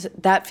like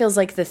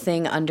the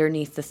thing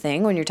underneath the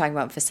thing when you're talking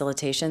about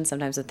facilitation.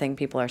 Sometimes the thing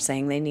people are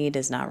saying they need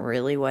is not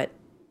really what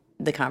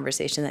the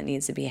conversation that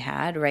needs to be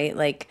had, right?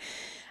 Like,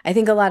 I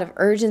think a lot of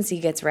urgency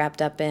gets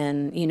wrapped up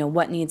in,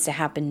 what needs to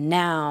happen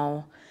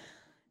now.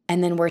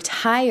 And then we're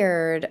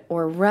tired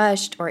or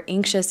rushed or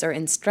anxious or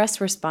in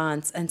stress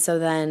response. And so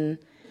then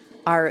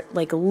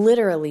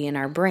literally in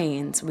our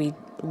brains, we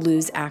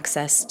lose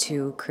access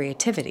to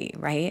creativity,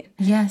 right?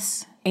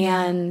 Yes.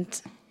 And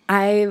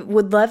I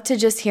would love to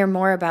just hear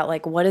more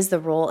about what is the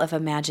role of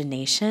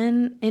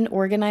imagination in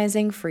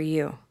organizing for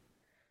you?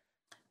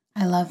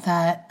 I love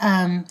that.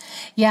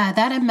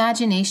 That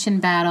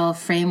imagination battle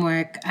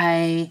framework,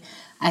 I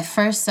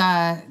first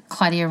saw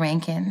Claudia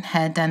Rankine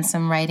had done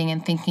some writing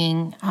and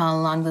thinking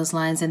along those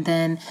lines. And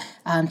then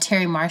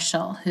Terry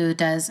Marshall, who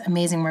does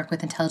amazing work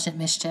with Intelligent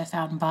Mischief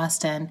out in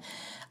Boston.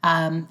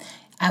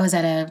 I was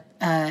at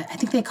I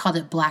think they called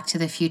it Black to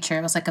the Future.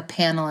 It was like a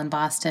panel in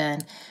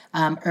Boston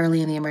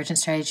early in the Emergent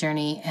Strategy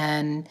journey.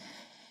 And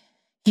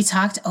he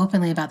talked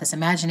openly about this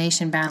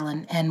imagination battle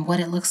and what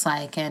it looks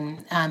like.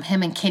 And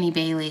him and Kenny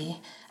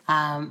Bailey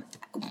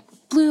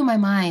blew my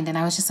mind. And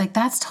I was just like,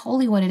 that's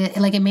totally what it is.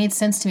 Like, it made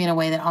sense to me in a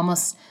way that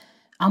almost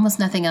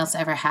nothing else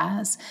ever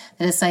has.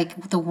 That it's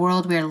like the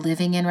world we're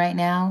living in right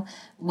now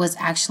was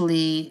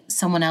actually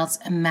someone else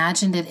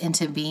imagined it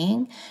into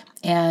being.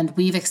 And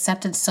we've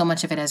accepted so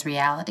much of it as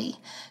reality.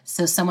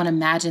 So someone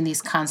imagined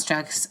these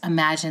constructs,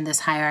 imagined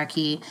this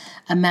hierarchy,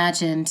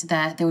 imagined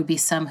that there would be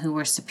some who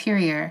were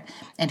superior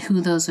and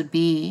who those would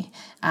be,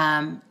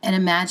 and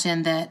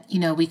imagined that,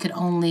 we could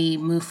only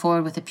move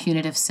forward with a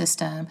punitive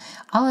system.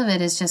 All of it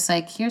is just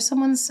like, here's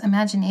someone's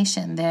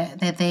imagination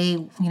that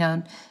they,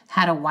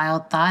 had a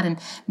wild thought. And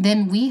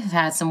then we've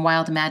had some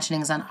wild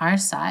imaginings on our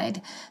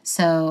side.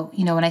 So,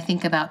 when I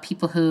think about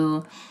people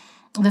who,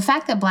 the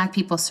fact that Black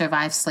people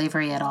survived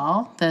slavery at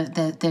all,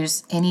 that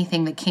there's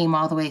anything that came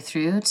all the way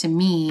through, to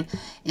me,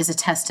 is a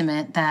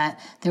testament that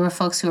there were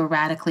folks who were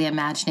radically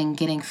imagining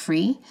getting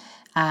free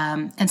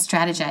and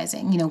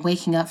strategizing,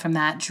 waking up from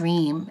that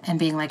dream and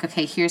being like,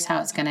 okay, here's how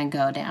it's going to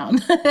go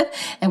down.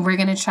 And we're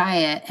going to try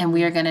it. And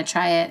we are going to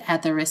try it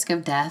at the risk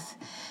of death.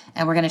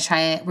 and we're going to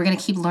try it. We're going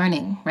to keep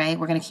learning, right?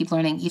 We're going to keep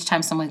learning. Each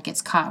time someone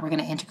gets caught, we're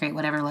going to integrate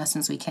whatever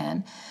lessons we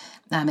can.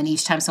 And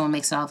each time someone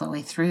makes it all the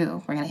way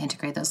through, we're going to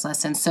integrate those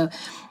lessons. So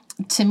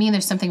to me,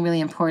 there's something really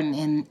important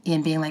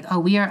in being like, oh,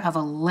 we are of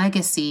a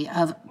legacy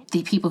of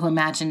the people who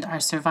imagined our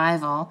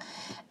survival.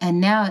 And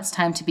now it's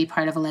time to be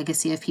part of a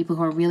legacy of people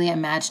who are really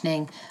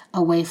imagining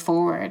a way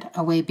forward,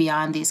 a way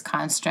beyond these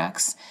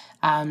constructs.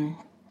 And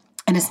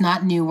it's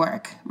not new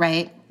work,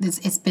 right?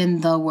 It's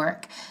been the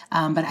work.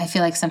 But I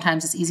feel like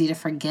sometimes it's easy to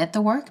forget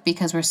the work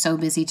because we're so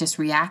busy just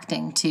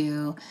reacting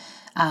to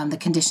the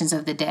conditions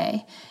of the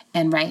day.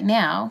 And right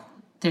now,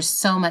 there's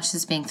so much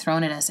that's being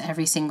thrown at us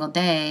every single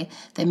day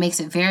that makes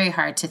it very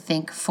hard to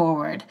think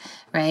forward,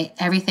 right?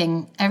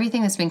 Everything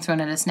that's being thrown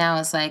at us now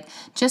is like,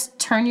 just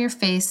turn your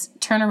face,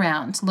 turn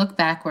around, look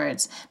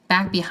backwards.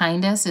 Back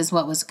behind us is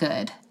what was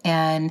good.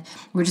 And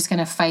we're just going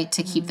to fight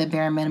to keep the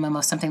bare minimum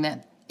of something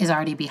that is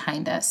already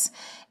behind us.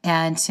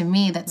 And to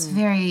me, that's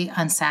very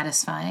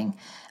unsatisfying.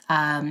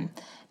 I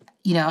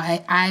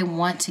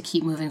want to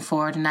keep moving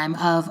forward, and I'm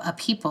of a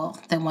people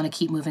that want to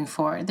keep moving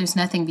forward. There's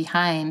nothing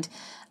behind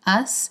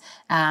us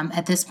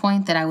at this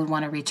point that I would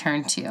want to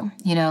return to.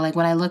 Like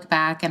when I look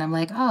back and I'm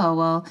like, oh,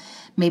 well,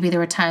 maybe there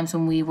were times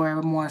when we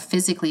were more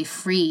physically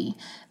free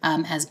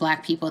as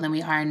Black people than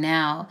we are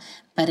now.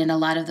 But in a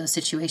lot of those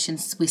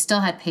situations, we still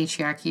had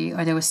patriarchy,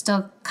 or there was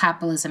still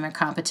capitalism or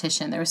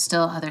competition. There were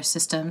still other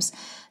systems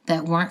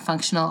that weren't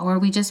functional, or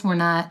we just were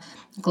not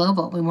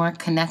global. We weren't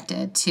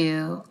connected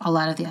to a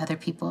lot of the other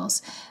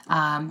peoples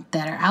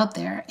that are out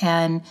there.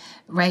 And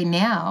right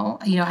now,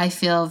 I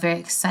feel very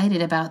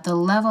excited about the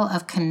level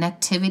of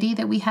connectivity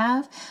that we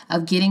have,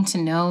 of getting to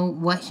know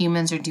what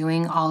humans are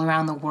doing all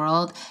around the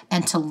world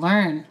and to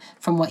learn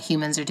from what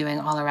humans are doing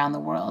all around the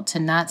world. To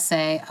not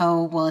say,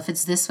 oh, well, if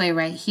it's this way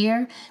right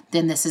here,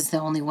 then this is the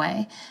only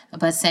way.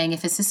 But saying,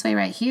 if it's this way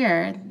right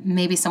here,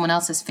 maybe someone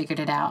else has figured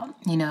it out,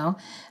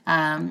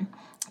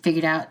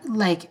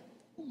 like,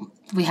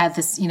 we had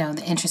this,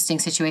 the interesting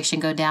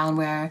situation go down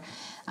where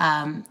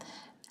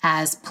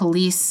as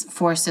police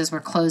forces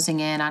were closing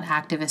in on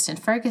activists in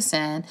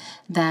Ferguson,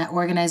 that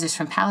organizers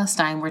from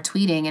Palestine were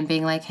tweeting and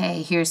being like,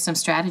 hey, here's some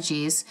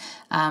strategies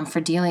for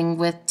dealing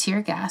with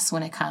tear gas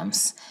when it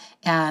comes.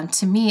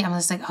 To me, I'm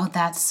just like, oh,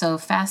 that's so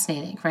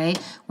fascinating, right?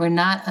 We're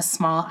not a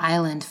small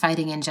island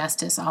fighting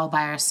injustice all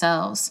by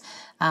ourselves.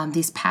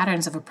 These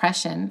patterns of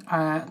oppression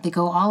they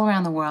go all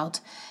around the world,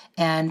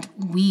 and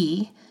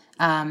we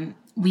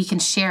can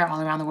share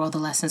all around the world the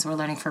lessons we're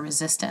learning for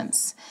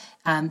resistance.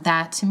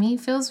 That to me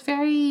feels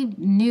very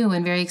new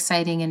and very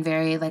exciting and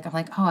very I'm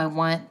like, oh, I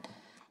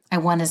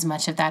want as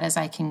much of that as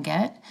I can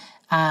get.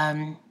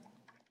 And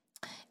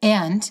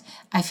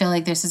I feel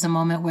like this is a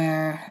moment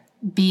where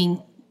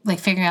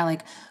figuring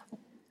out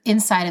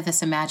inside of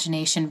this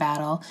imagination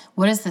battle,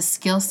 what is the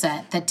skill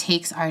set that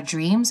takes our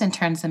dreams and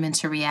turns them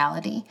into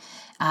reality?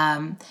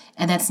 And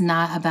that's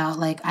not about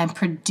I'm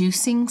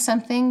producing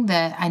something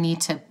that I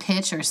need to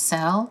pitch or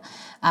sell,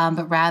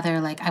 but rather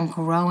I'm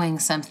growing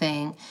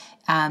something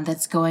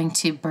that's going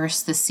to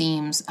burst the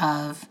seams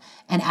of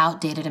an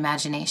outdated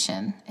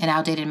imagination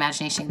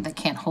that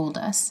can't hold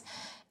us.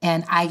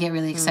 And I get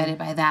really excited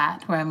by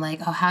that, where I'm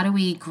like, oh, how do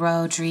we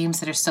grow dreams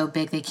that are so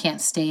big they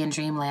can't stay in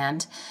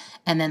dreamland,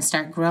 and then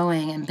start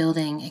growing and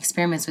building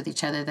experiments with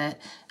each other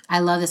that I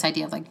love this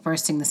idea of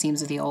bursting the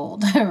seams of the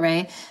old,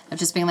 right? Of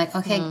just being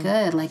okay,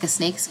 good, like a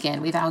snake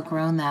skin. We've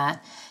outgrown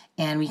that,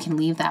 and we can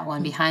leave that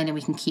one behind, and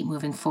we can keep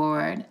moving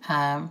forward.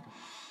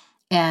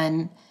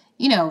 And,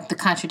 the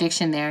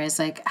contradiction there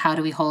is how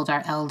do we hold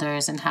our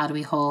elders, and how do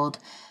we hold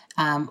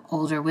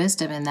older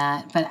wisdom in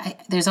that?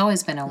 But there's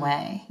always been a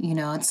way,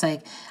 it's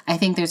I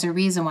think there's a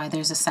reason why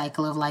there's a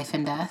cycle of life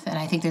and death. And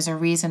I think there's a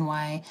reason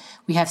why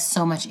we have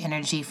so much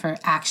energy for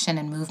action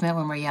and movement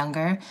when we're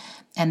younger.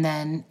 And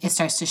then it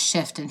starts to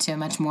shift into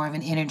much more of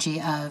an energy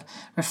of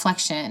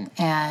reflection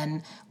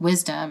and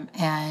wisdom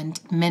and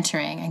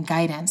mentoring and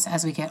guidance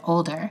as we get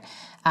older.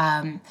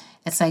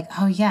 It's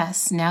oh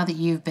yes, now that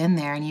you've been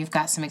there and you've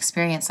got some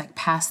experience,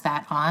 pass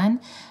that on,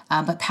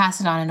 but pass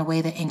it on in a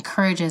way that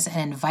encourages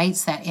and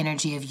invites that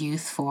energy of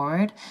youth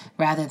forward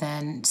rather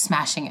than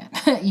smashing it,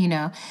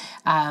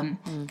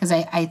 because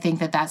I think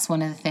that that's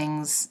one of the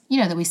things,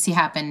 that we see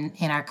happen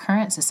in our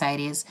current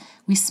society is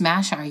we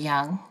smash our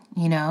young,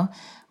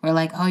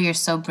 We're oh, you're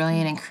so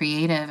brilliant and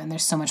creative, and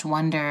there's so much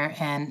wonder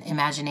and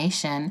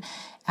imagination.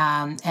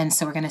 And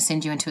so we're going to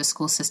send you into a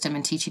school system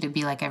and teach you to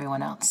be like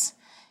everyone else.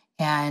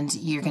 And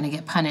you're going to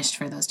get punished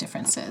for those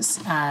differences.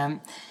 I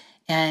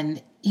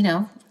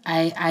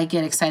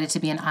get excited to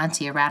be an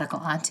auntie, a radical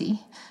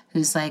auntie,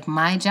 who's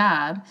my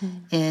job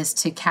is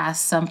to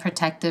cast some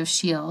protective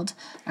shield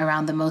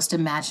around the most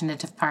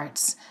imaginative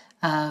parts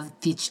of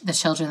the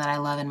children that I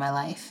love in my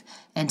life,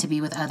 and to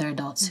be with other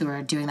adults who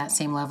are doing that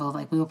same level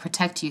of we will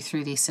protect you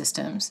through these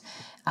systems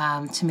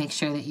to make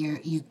sure that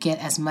you get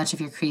as much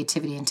of your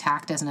creativity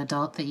intact as an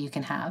adult that you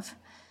can have.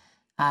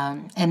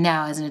 And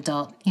now as an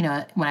adult,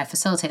 when I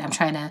facilitate, I'm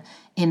trying to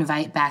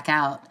invite back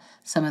out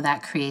some of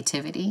that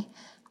creativity,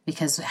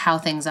 because how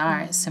things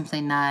are is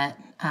simply not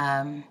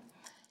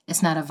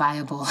it's not a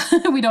viable,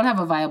 we don't have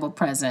a viable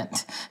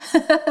present.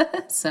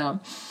 So,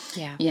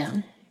 yeah.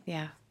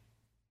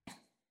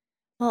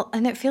 Well,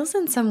 and it feels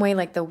in some way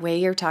like the way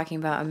you're talking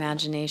about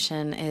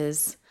imagination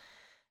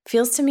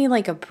feels to me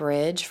like a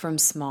bridge from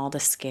small to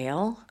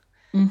scale.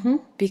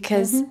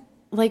 Because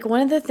like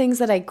one of the things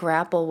that I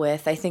grapple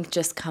with, I think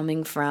just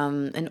coming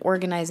from an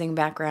organizing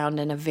background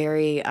and a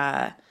very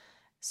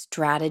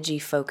strategy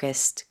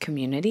focused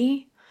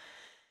community,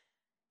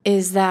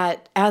 is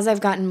that as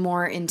I've gotten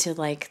more into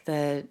like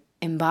the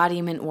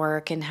embodiment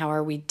work and how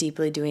are we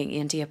deeply doing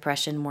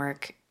anti-oppression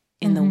work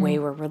in the way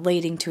we're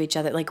relating to each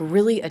other, like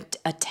really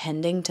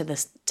attending to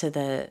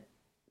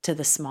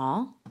the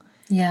small,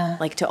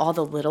 like to all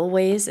the little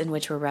ways in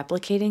which we're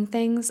replicating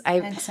things.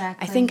 I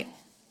think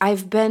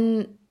I've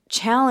been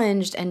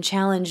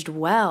challenged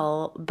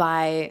well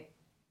by,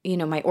 you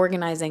know, my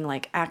organizing,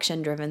 like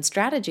action-driven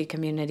strategy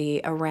community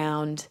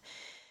around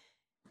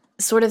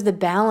sort of the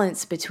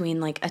balance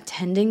between like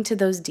attending to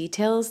those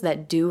details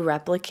that do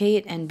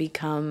replicate and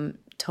become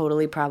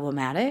totally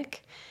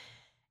problematic,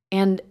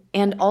 and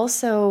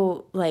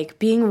also like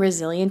being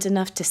resilient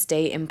enough to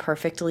stay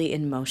imperfectly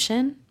in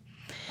motion.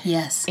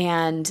 Yes.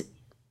 And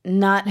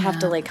not have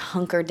to like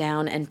hunker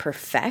down and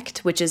perfect,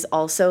 which is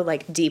also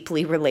like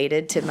deeply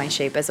related to my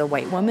shape as a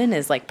white woman,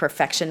 is like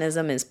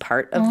perfectionism is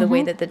part of the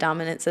way that the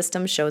dominant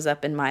system shows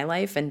up in my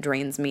life and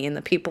drains me and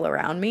the people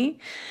around me.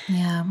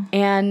 Yeah.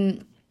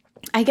 And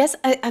I guess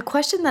a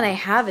question that I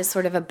have is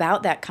sort of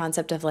about that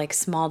concept of like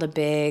small to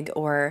big,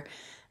 or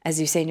as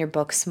you say in your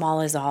book,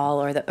 small is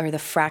all, or the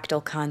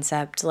fractal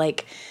concept,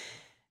 like,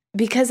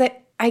 because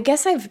I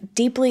guess I've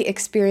deeply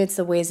experienced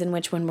the ways in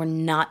which when we're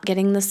not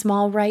getting the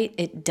small right,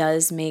 it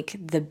does make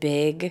the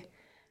big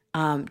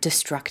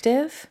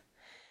destructive.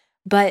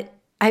 But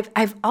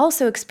I've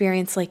also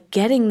experienced like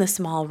getting the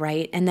small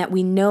right, and that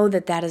we know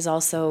that that is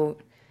also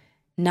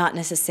not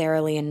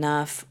necessarily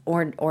enough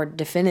or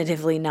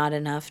definitively not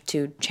enough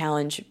to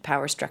challenge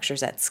power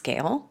structures at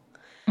scale.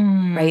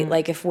 Right?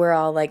 Like if we're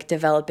all like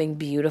developing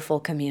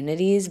beautiful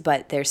communities,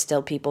 but there's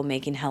still people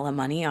making hella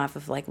money off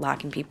of like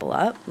locking people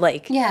up.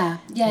 Like,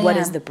 what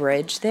is the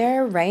bridge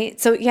there? Right?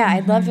 So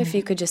I'd love if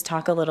you could just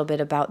talk a little bit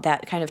about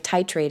that kind of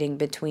titrating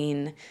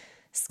between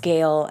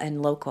scale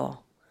and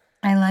local.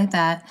 I like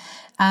that.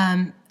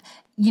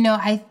 You know,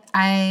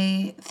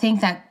 I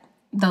think that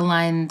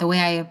the way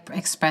I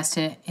expressed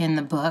it in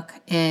the book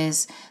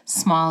is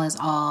small is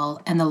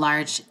all and the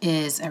large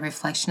is a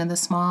reflection of the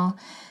small.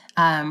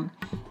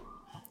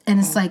 And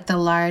it's like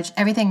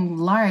everything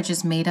large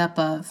is made up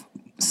of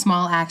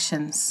small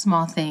actions,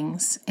 small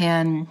things.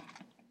 And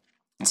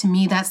to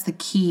me, that's the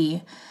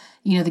key.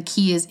 You know, the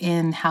key is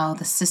in how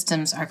the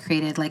systems are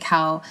created, like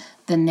how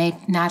the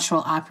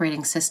natural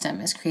operating system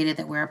is created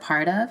that we're a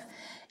part of.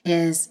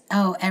 Is,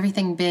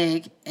 everything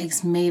big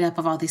is made up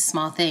of all these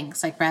small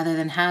things. Like rather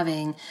than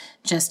having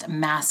just a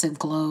massive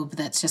globe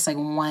that's just like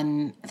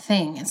one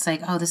thing, it's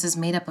like, this is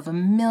made up of a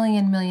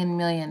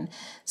million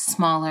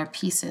smaller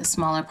pieces,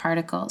 smaller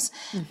particles.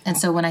 And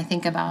so when I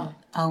think about,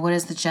 what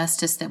is the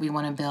justice that we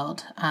want to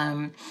build?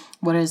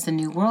 What is the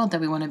new world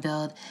that we want to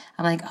build?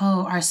 I'm like,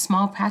 our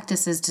small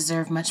practices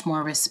deserve much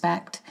more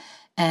respect.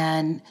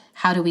 And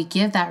how do we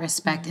give that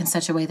respect in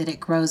such a way that it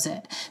grows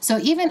it? So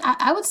even,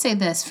 I would say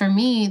this, for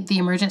me, the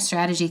emergent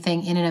strategy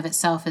thing in and of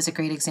itself is a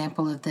great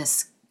example of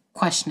this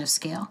question of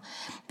scale.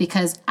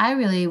 Because I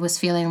really was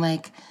feeling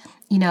like,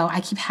 you know, I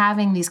keep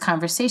having these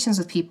conversations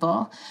with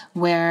people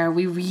where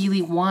we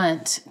really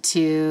want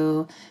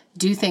to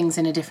do things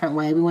in a different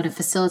way. We want to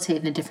facilitate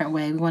in a different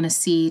way. We want to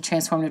see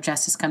transformative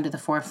justice come to the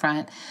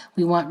forefront.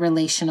 We want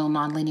relational,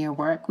 nonlinear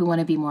work. We want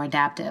to be more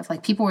adaptive.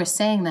 Like people were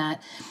saying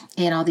that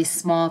in all these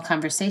small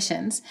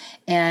conversations.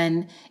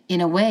 And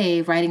in a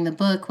way, writing the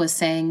book was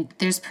saying,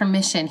 there's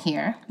permission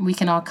here. We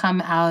can all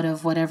come out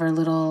of whatever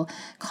little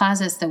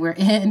closets that we're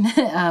in,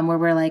 where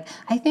we're like,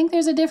 I think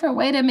there's a different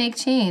way to make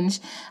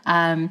change.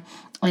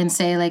 And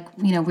say like,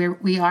 you know,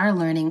 we are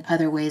learning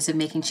other ways of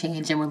making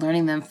change, and we're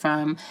learning them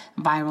from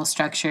viral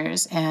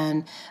structures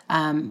and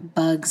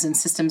bugs and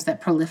systems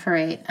that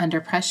proliferate under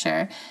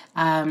pressure.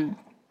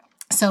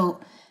 So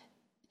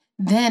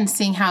then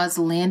seeing how it's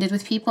landed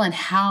with people and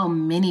how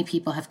many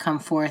people have come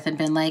forth and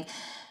been like,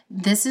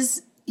 this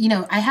is, you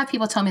know, I have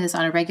people tell me this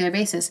on a regular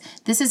basis.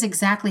 This is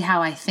exactly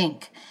how I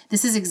think.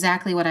 This is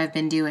exactly what I've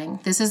been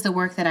doing. This is the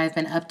work that I've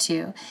been up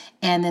to.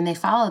 And then they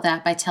follow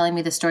that by telling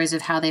me the stories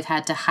of how they've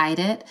had to hide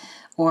it,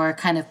 or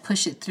kind of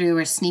push it through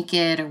or sneak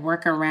it or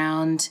work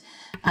around,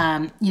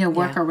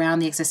 around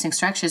the existing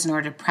structures in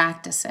order to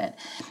practice it.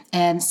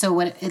 And so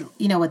what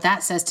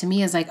that says to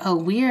me is like,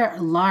 we're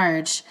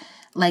large,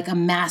 like a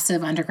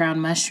massive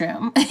underground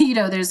mushroom.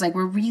 There's like,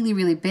 we're really,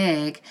 really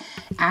big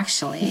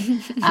actually,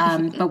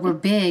 but we're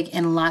big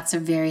in lots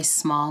of very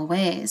small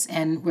ways,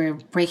 and we're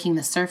breaking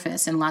the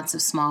surface in lots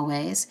of small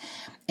ways.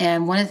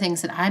 And one of the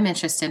things that I'm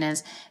interested in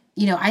is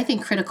I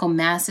think critical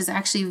mass is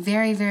actually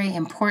very, very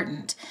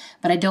important,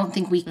 but I don't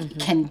think we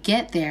can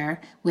get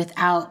there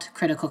without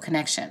critical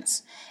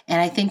connections.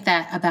 And I think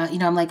that about,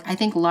 I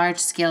think large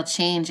scale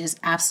change is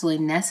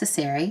absolutely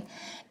necessary.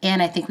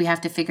 And I think we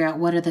have to figure out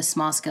what are the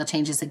small scale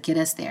changes that get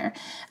us there.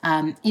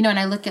 And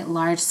I look at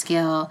large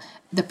scale,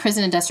 the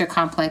prison industrial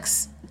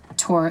complex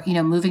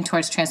moving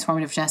towards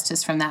transformative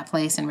justice from that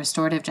place and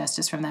restorative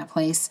justice from that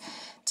place,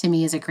 to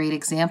me, is a great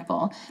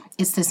example.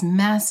 It's this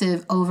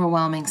massive,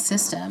 overwhelming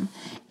system.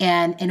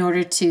 And in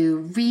order to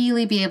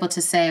really be able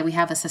to say we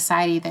have a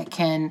society that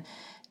can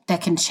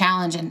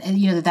challenge and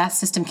that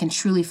system can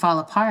truly fall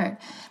apart,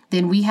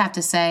 then we have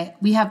to say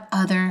we have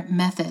other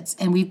methods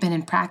and we've been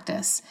in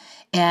practice.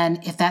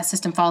 And if that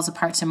system falls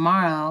apart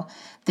tomorrow,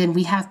 then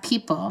we have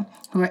people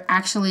who are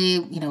actually,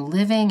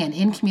 living and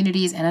in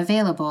communities and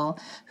available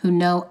who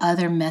know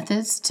other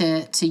methods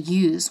to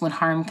use when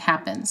harm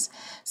happens.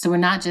 So we're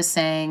not just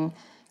saying,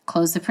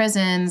 close the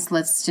prisons,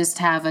 let's just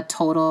have a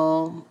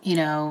total,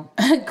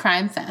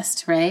 crime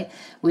fest, right?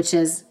 Which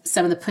is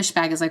some of the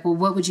pushback is like, well,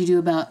 what would you do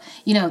about,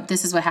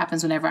 this is what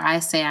happens whenever I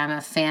say I'm a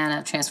fan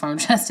of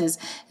transformative justice,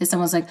 is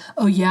someone's like,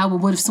 oh yeah, well,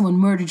 what if someone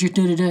murdered your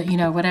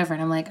whatever.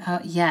 And I'm like, oh,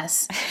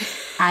 yes.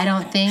 I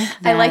don't think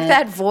that. I like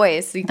that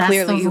voice.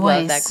 Clearly you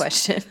love that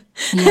question.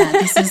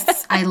 Yeah,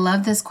 I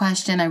love this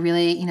question. I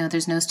really,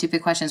 there's no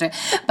stupid questions, right?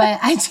 But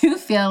I do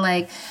feel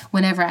like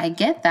whenever I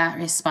get that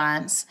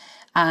response,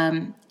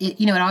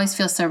 it always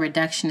feels so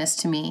reductionist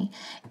to me.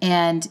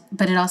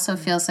 But it also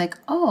feels like,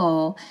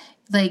 oh,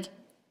 like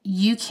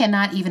you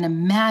cannot even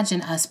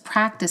imagine us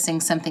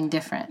practicing something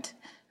different,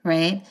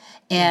 right?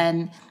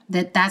 And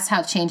that's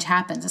how change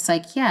happens. It's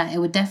like, yeah, it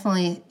would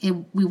definitely,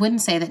 we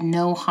wouldn't say that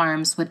no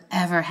harms would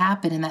ever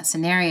happen in that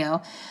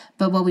scenario.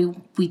 But what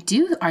we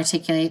do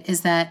articulate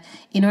is that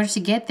in order to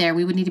get there,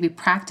 we would need to be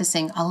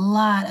practicing a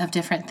lot of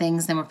different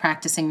things than we're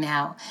practicing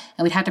now.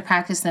 And we'd have to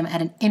practice them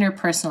at an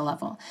interpersonal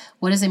level.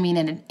 What does it mean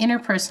at an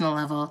interpersonal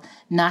level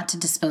not to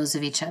dispose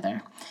of each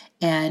other?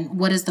 And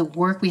what is the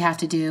work we have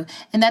to do?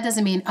 And that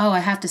doesn't mean, oh,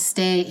 I have to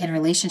stay in a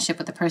relationship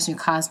with the person who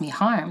caused me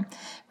harm,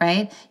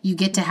 right? You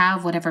get to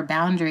have whatever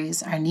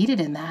boundaries are needed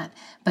in that.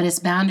 But it's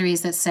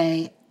boundaries that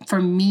say,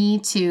 for me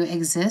to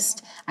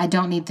exist, I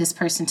don't need this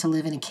person to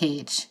live in a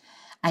cage.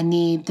 I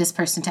need this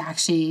person to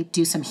actually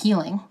do some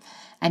healing.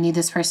 I need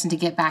this person to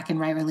get back in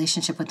right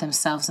relationship with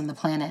themselves and the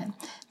planet.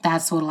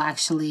 That's what will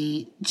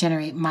actually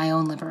generate my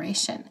own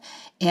liberation.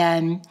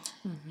 And,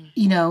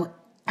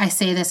 I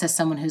say this as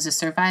someone who's a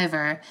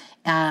survivor,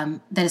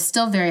 that it's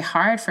still very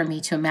hard for me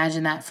to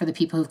imagine that for the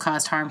people who've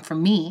caused harm for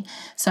me.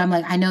 So I'm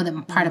like, I know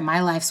that part of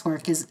my life's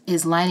work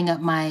is lining up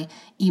my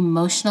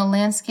emotional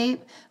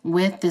landscape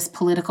with this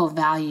political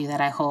value that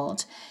I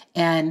hold.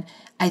 And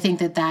I think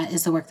that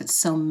is the work that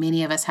so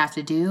many of us have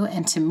to do.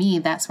 And to me,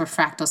 that's where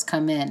fractals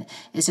come in.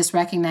 It's just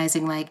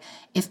recognizing, like,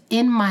 if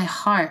in my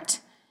heart,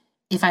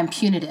 if I'm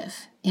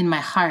punitive in my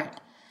heart,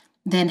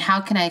 then how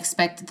can I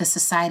expect the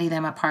society that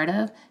I'm a part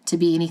of to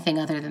be anything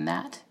other than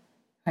that,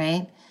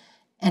 right?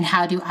 And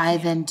how do I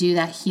then do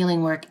that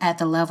healing work at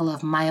the level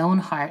of my own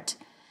heart?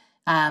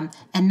 And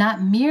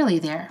not merely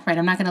there, right?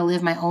 I'm not going to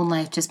live my own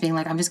life just being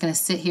like, I'm just going to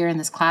sit here in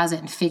this closet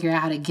and figure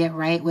out how to get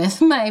right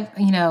with my,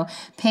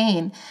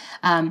 pain.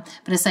 But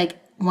it's like,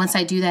 once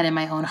I do that in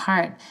my own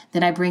heart,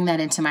 then I bring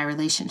that into my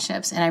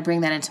relationships, and I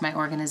bring that into my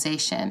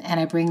organization, and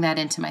I bring that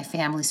into my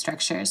family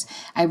structures.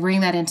 I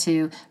bring that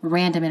into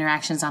random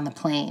interactions on the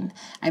plane.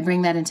 I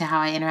bring that into how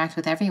I interact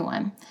with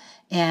everyone.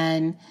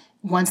 And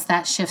once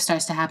that shift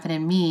starts to happen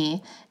in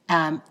me,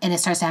 and it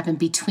starts to happen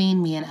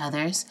between me and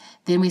others,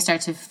 then we start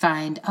to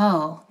find,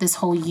 oh, this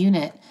whole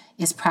unit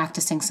is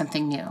practicing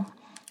something new,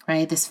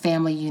 right? This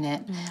family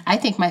unit. I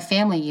think my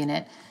family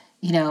unit,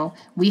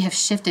 we have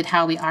shifted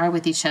how we are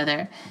with each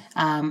other.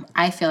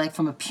 I feel like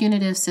from a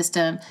punitive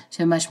system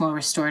to a much more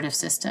restorative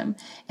system.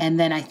 And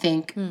then I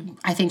think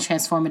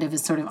transformative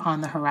is sort of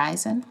on the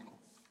horizon.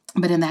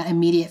 But in that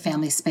immediate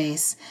family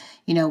space,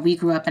 we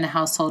grew up in a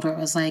household where it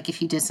was like,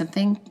 if you did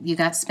something, you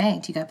got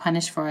spanked, you got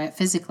punished for it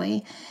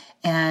physically.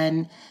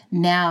 And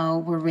now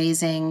we're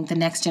raising the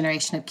next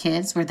generation of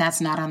kids where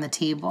that's not on the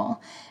table.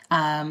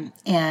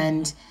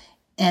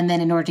 And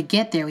then in order to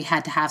get there, we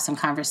had to have some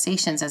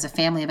conversations as a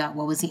family about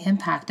what was the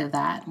impact of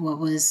that, what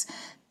was,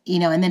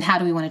 and then how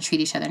do we want to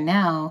treat each other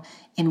now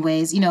in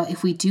ways,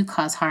 if we do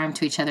cause harm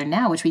to each other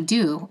now, which we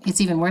do, it's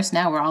even worse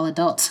now, we're all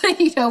adults,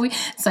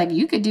 it's like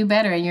you could do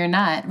better and you're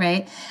not,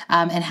 right?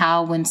 And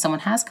how when someone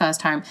has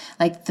caused harm,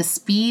 like the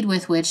speed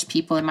with which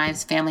people in my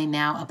family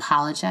now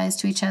apologize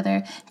to each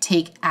other,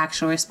 take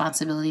actual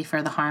responsibility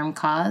for the harm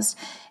caused,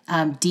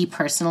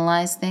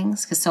 depersonalize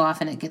things, because so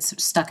often it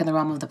gets stuck in the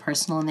realm of the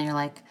personal, and then you're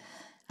like,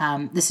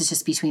 this is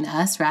just between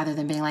us, rather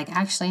than being like,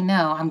 actually,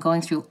 no, I'm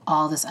going through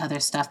all this other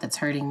stuff that's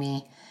hurting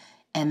me.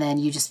 And then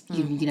you just,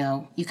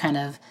 you kind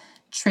of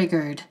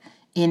triggered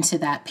into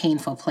that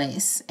painful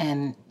place.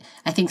 And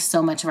I think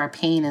so much of our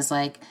pain is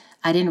like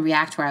I didn't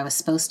react where I was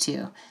supposed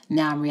to.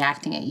 Now I'm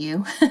reacting at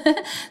you.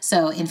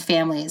 So in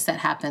families, that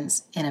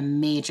happens in a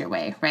major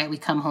way, right? We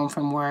come home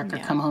from work or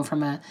come home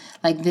from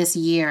like this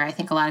year, I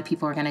think a lot of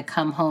people are going to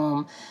come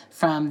home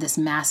from this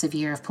massive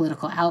year of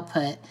political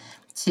output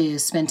to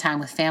spend time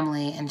with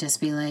family and just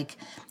be like,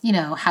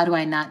 how do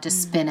I not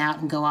just spin out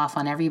and go off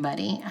on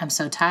everybody? I'm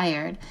so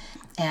tired.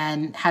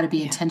 And how to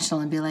be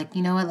intentional and be like,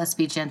 you know what, let's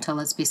be gentle,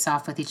 let's be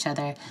soft with each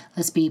other,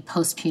 let's be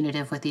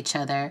post-punitive with each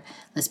other,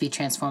 let's be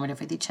transformative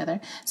with each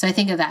other. So I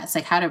think of that. It's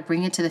like how to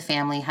bring it to the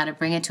family, how to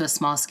bring it to a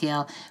small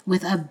scale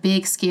with a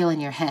big scale in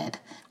your head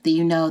that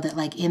you know that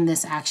like in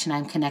this action,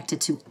 I'm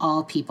connected to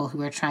all people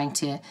who are trying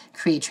to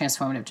create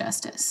transformative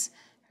justice,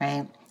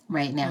 right?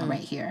 Right now, right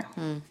here.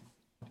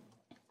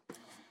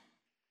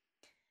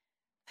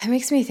 That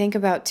makes me think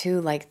about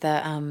too, like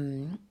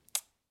the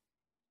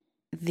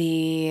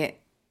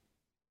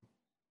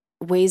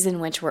ways in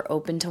which we're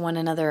open to one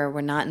another or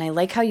we're not. And I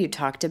like how you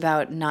talked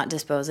about not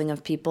disposing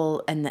of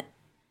people and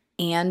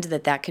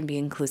that can be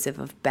inclusive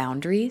of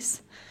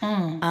boundaries.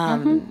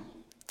 And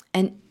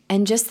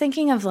just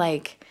thinking of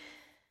like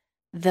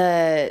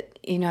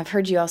I've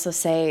heard you also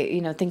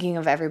say, thinking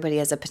of everybody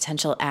as a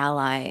potential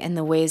ally and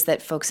the ways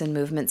that folks in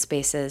movement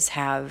spaces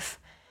have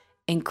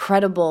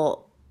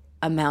incredible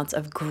amounts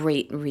of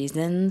great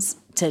reasons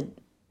to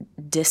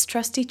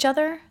distrust each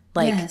other.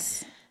 Like,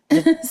 yes.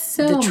 the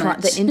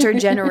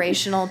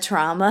intergenerational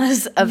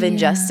traumas of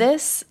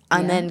injustice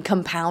and then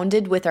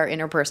compounded with our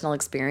interpersonal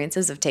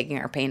experiences of taking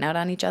our pain out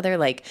on each other.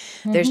 Like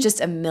there's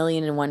just a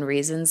million and one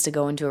reasons to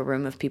go into a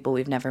room of people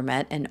we've never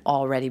met and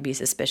already be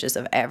suspicious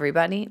of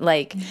everybody.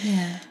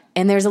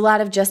 And there's a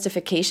lot of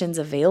justifications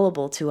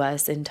available to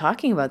us in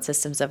talking about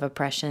systems of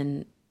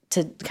oppression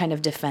to kind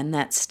of defend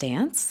that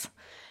stance.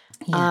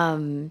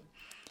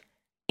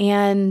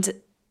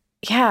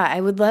 I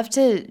would love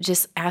to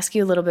just ask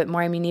you a little bit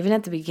more. I mean, even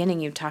at the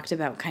beginning, you talked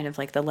about kind of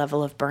like the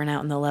level of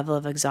burnout and the level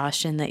of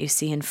exhaustion that you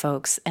see in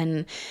folks.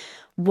 And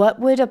what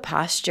would a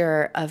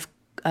posture of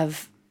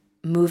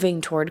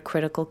moving toward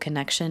critical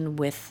connection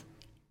with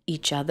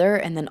each other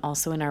and then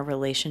also in our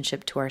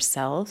relationship to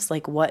ourselves,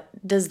 like what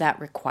does that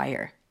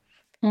require?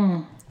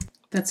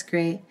 That's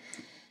great.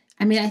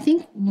 I mean, I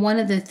think one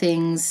of the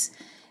things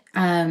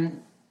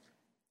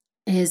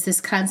is this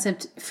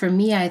concept, for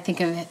me, I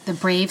think of it, the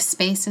brave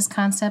spaces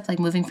concept, like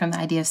moving from the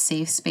idea of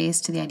safe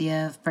space to the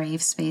idea of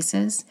brave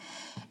spaces.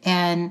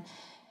 And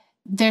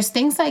there's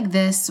things like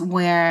this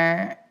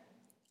where,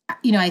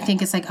 I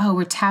think it's like, oh,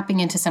 we're tapping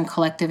into some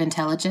collective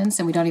intelligence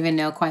and we don't even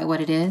know quite what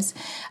it is.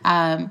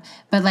 But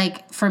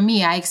like, for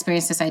me, I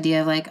experienced this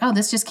idea of like, oh,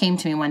 this just came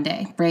to me one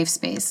day, brave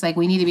space. Like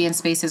we need to be in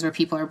spaces where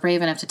people are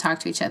brave enough to talk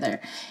to each other.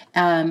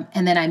 And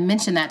then I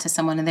mentioned that to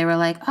someone and they were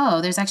like,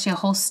 oh, there's actually a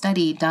whole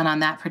study done on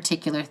that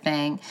particular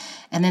thing.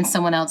 And then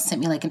someone else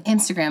sent me like an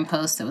Instagram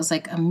post that was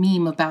like a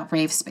meme about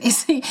brave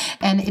space.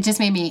 And it just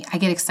made I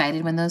get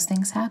excited when those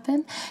things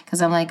happen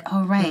because I'm like,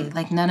 oh, right.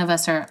 Like none of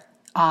us are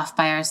off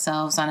by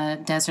ourselves on a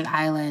desert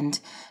island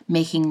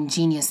making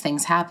genius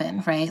things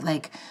happen, right?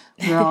 Like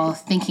we're all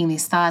thinking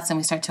these thoughts and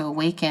we start to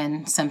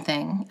awaken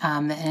something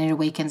and it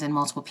awakens in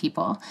multiple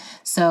people.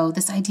 So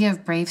this idea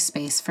of brave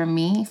space for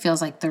me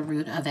feels like the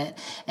root of it.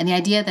 And the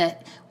idea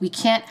that we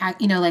can't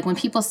act, like when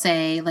people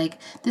say like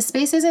this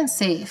space isn't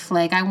safe,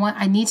 like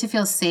I need to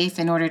feel safe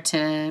in order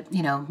to,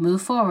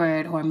 move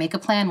forward or make a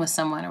plan with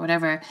someone or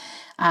whatever.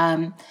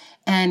 And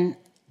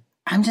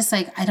I'm just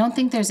like, I don't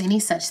think there's any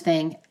such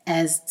thing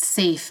as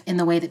safe in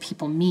the way that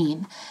people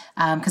mean.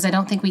 Because I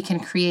don't think we can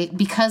create,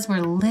 because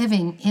we're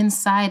living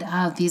inside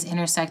of these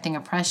intersecting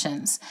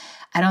oppressions,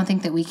 I don't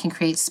think that we can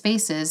create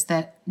spaces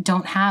that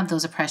don't have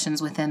those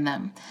oppressions within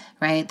them,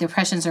 right? The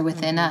oppressions are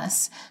within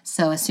us.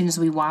 So as soon as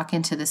we walk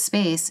into the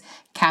space,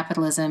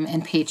 capitalism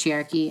and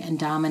patriarchy and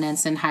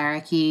dominance and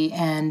hierarchy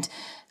and,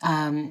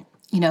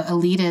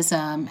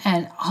 elitism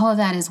and all of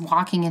that is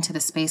walking into the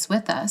space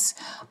with us,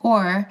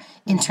 or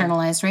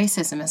internalized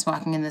racism is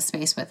walking in the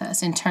space with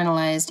us.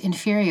 Internalized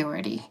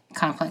inferiority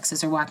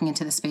complexes are walking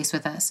into the space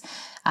with us.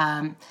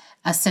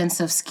 A sense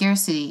of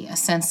scarcity, a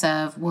sense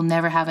of we'll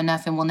never have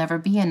enough and we'll never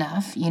be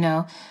enough,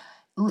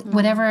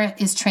 whatever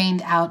is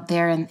trained out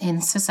there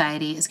in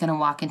society is going to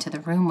walk into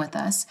the room with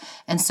us.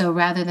 And so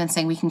rather than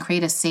saying we can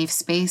create a safe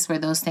space where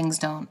those things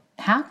don't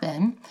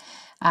happen,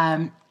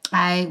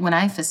 when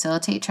I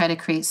facilitate, try to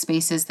create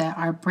spaces that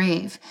are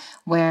brave,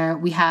 where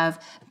we have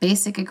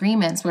basic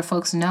agreements where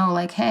folks know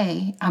like,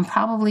 hey, I'm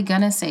probably going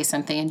to say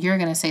something and you're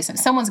going to say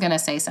something. Someone's going to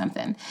say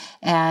something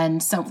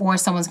or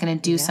someone's going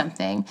to do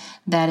something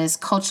that is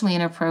culturally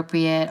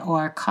inappropriate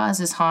or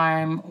causes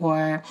harm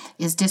or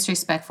is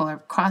disrespectful or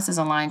crosses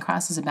a line,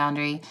 crosses a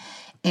boundary.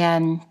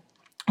 And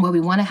what we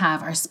want to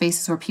have are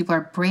spaces where people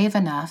are brave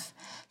enough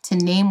to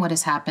name what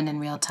has happened in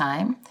real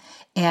time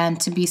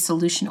and to be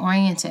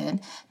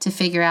solution-oriented, to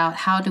figure out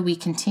how do we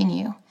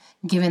continue,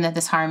 given that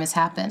this harm has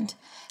happened?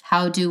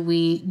 How do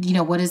we,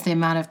 what is the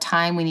amount of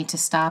time we need to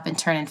stop and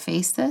turn and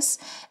face this?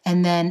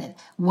 And then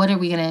what are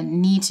we going to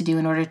need to do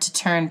in order to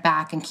turn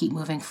back and keep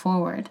moving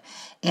forward?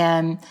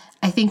 And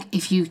I think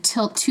if you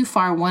tilt too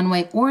far one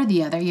way or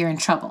the other, you're in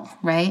trouble,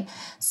 right?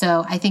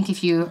 So I think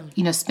if you,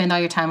 spend all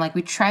your time, like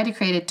we try to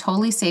create a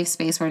totally safe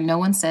space where no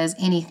one says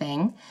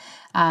anything,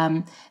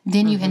 then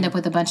you end up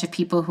with a bunch of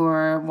people who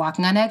are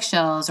walking on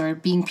eggshells or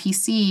being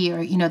PC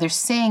or, they're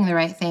saying the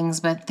right things,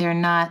 but they're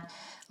not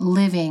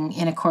living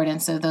in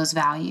accordance with those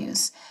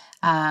values.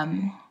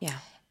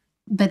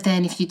 But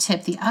then if you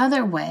tip the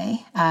other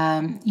way,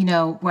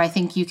 where I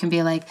think you can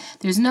be like,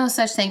 there's no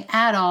such thing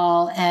at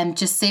all, and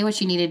just say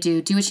what you need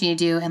to do what you need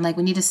to do. And like,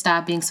 we need to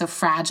stop being so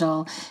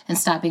fragile and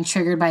stop being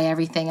triggered by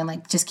everything and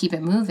like, just keep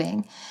it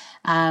moving.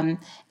 And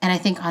I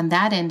think on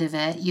that end of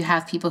it, you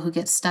have people who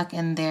get stuck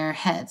in their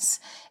heads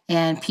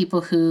and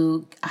people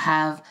who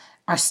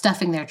are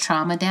stuffing their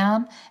trauma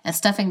down and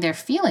stuffing their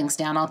feelings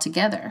down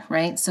altogether,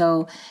 right?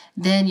 So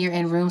then you're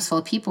in rooms full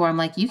of people where I'm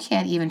like, you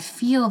can't even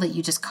feel that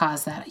you just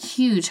caused that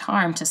huge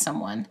harm to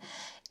someone.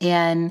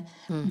 And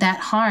that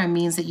harm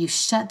means that you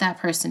shut that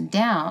person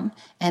down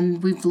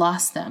and we've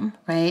lost them,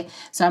 right?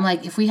 So I'm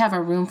like, if we have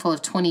a room full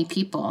of 20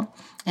 people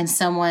and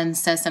someone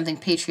says something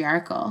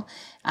patriarchal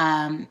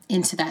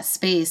into that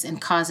space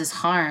and causes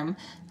harm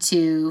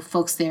to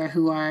folks there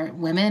who are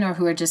women or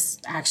who are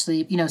just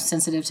actually,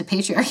 sensitive to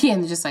patriarchy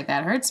and just like,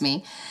 that hurts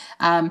me.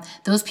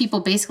 Those people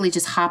basically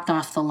just hopped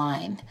off the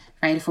line,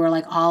 right? If we're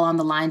like all on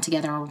the line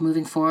together and we're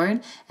moving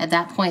forward, at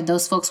that point,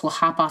 those folks will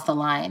hop off the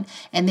line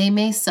and they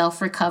may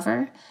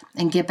self-recover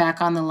and get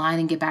back on the line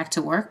and get back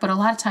to work. But a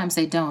lot of times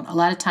they don't. A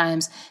lot of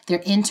times they're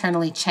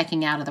internally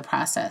checking out of the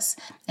process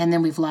and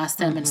then we've lost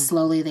them and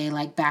slowly they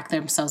like back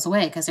themselves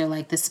away because they're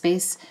like, this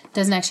space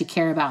doesn't actually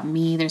care about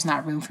me. There's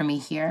not room for me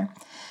here.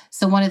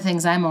 So one of the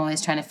things I'm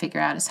always trying to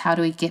figure out is how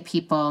do we get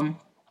people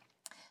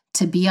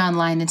to be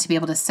online and to be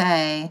able to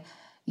say,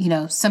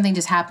 something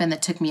just happened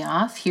that took me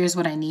off. Here's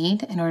what I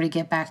need in order to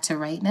get back to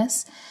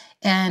rightness.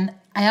 And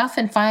I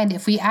often find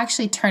if we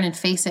actually turn and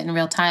face it in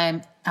real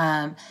time,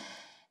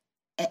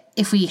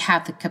 if we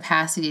have the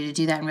capacity to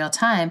do that in real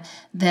time,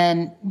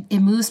 then it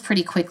moves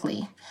pretty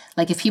quickly.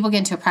 Like if people get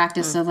into a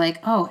practice of like,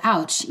 oh,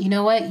 ouch, you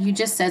know what? You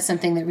just said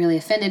something that really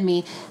offended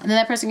me. And then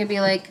that person can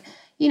be like,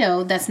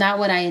 that's not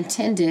what I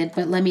intended,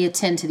 but let me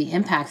attend to the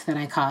impact that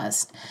I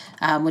caused,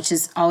 which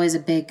is always a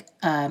big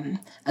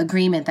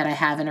agreement that I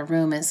have in a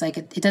room is like,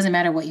 it doesn't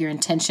matter what your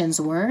intentions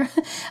were,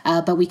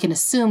 but we can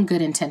assume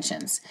good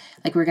intentions.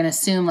 Like we're going to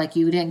assume like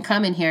you didn't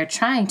come in here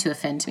trying to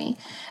offend me.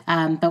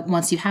 But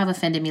once you have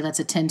offended me, let's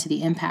attend to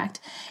the impact.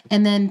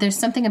 And then there's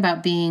something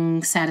about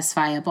being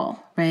satisfiable,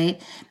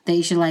 right? That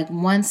you should like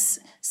once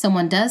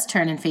someone does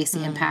turn and face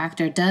the impact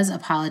or does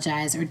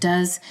apologize or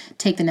does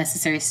take the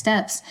necessary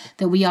steps,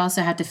 that we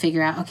also have to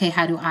figure out, okay,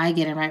 how do I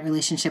get in right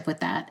relationship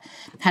with that?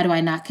 How do I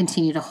not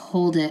continue to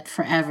hold it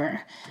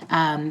forever?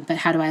 But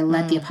how do I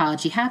let the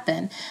apology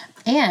happen?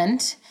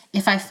 And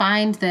if I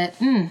find that,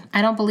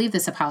 I don't believe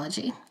this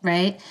apology,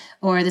 right?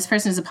 Or this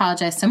person has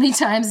apologized so many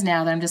times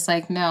now that I'm just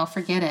like, no,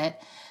 forget it.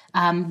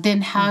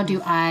 Then how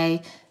do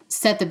I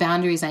set the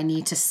boundaries I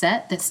need to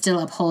set that still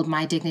uphold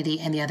my dignity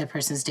and the other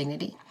person's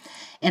dignity?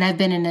 And I've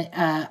been in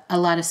a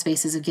lot of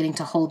spaces of getting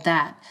to hold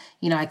that.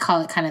 I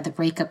call it kind of the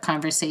breakup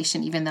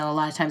conversation, even though a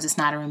lot of times it's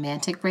not a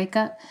romantic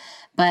breakup.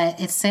 But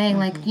it's saying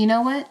like, you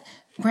know what?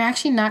 We're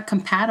actually not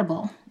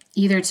compatible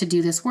either to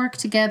do this work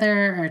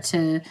together or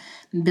to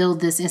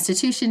build this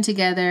institution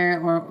together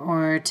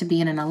or to be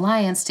in an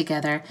alliance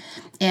together.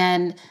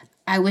 And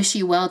I wish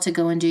you well to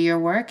go and do your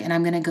work, and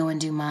I'm going to go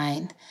and do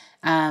mine.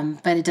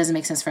 But it doesn't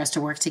make sense for us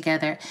to work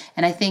together.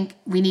 And I think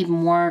we need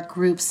more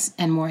groups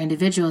and more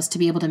individuals to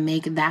be able to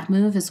make that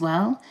move as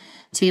well,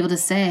 to be able to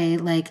say,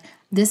 like,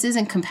 this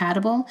isn't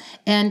compatible.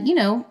 And,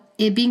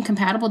 it being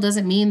compatible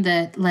doesn't mean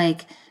that,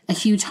 like, a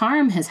huge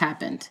harm has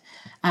happened.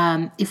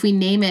 If we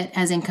name it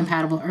as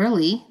incompatible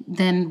early,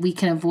 then we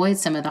can avoid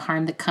some of the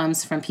harm that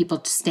comes from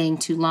people staying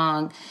too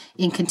long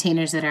in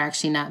containers that are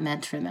actually not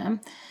meant for them.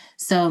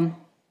 So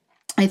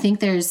I think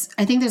there's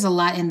a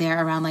lot in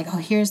there around like, oh,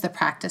 here's the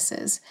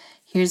practices.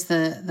 Here's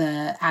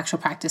the actual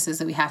practices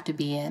that we have to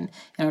be in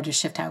order to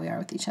shift how we are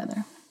with each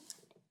other.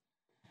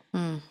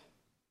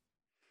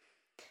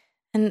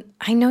 And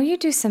I know you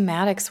do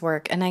somatics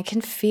work, and I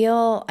can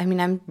feel,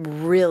 I'm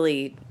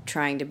really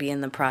trying to be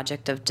in the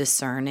project of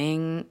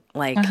discerning,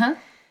 like,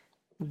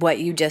 what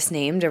you just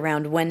named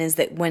around when is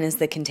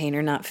the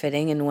container not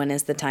fitting and when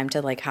is the time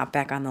to, like, hop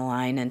back on the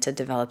line and to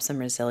develop some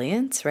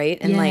resilience, right?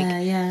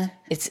 And,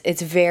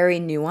 it's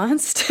very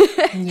nuanced.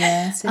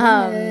 Yes, it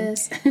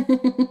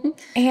is.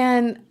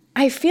 And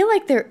I feel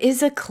like there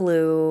is a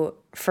clue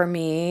for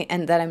me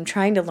and that I'm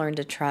trying to learn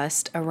to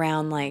trust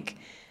around, like,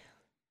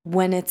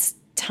 when it's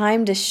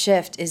time to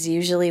shift is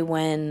usually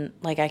when,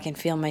 like, I can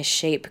feel my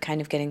shape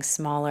kind of getting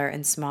smaller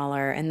and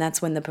smaller, and that's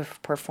when the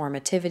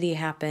performativity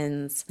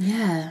happens.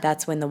 Yeah.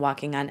 That's when the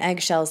walking on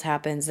eggshells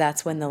happens.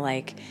 That's when the,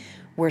 like,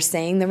 we're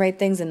saying the right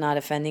things and not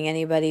offending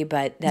anybody,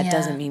 but that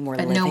doesn't mean we're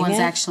living it. But no one's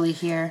actually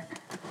here.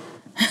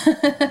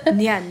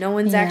 Yeah, no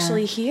one's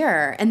actually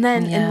here. And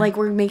then, and like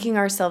we're making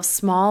ourselves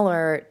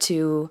smaller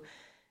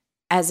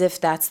as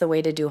if that's the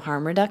way to do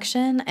harm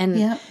reduction.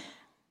 And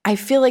I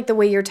feel like the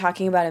way you're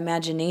talking about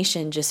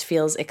imagination just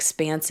feels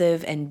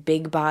expansive and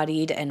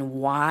big-bodied and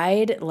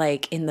wide,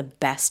 like in the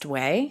best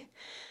way.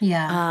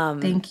 Yeah.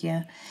 Thank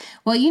you.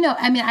 Well,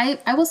 I mean,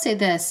 I will say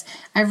this.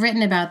 I've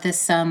written about this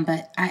some,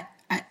 but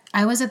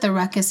I was at the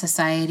Ruckus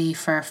Society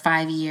for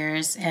 5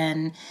 years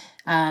and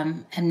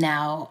am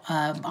now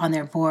on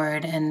their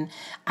board. And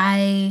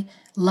I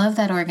love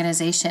that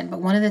organization.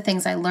 But one of the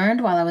things I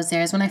learned while I was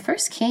there is when I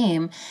first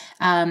came,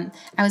 I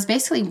was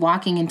basically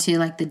walking into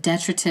like the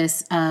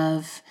detritus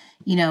of,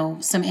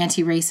 some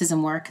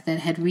anti-racism work that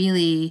had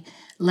really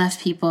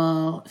left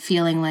people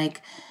feeling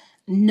like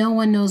no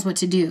one knows what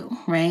to do,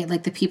 right?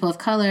 Like the people of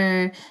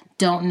color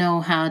don't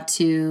know how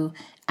to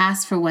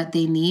ask for what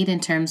they need in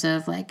terms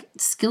of like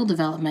skill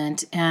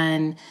development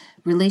and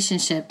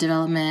relationship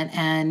development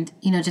and,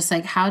 just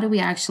like how do we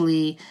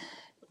actually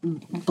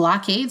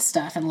blockade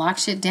stuff and lock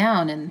shit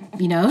down and,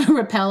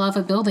 rappel off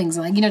of buildings,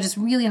 like, just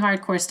really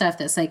hardcore stuff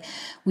that's like,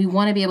 we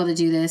want to be able to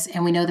do this.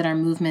 And we know that our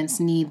movements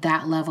need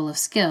that level of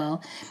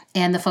skill.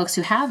 And the folks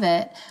who have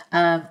it,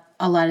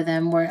 a lot of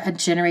them were a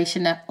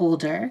generation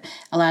older,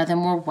 a lot of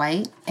them were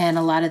white, and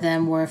a lot of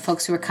them were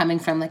folks who were coming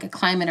from like a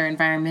climate or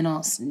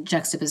environmental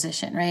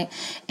juxtaposition, right?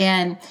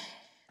 And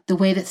the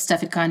way that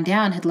stuff had gone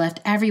down had left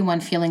everyone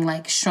feeling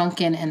like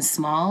shrunken and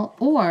small.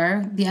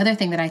 Or the other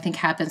thing that I think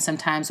happens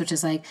sometimes, which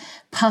is like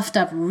puffed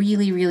up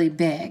really, really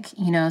big,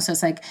 So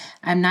it's like,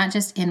 I'm not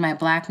just in my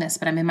blackness,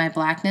 but I'm in my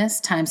blackness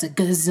times a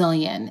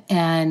gazillion.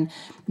 And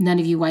none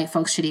of you white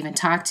folks should even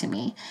talk to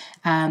me.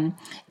 And,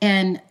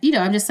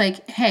 I'm just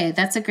like, hey,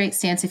 that's a great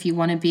stance if you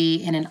want to be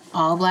in an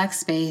all black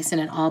space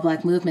and an all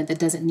black movement that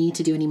doesn't need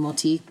to do any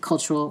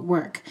multicultural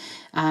work.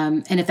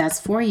 And if that's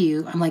for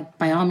you, I'm like,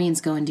 by all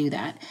means, go and do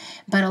that.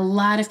 But a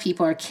lot of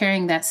people are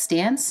carrying that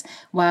stance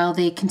while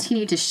they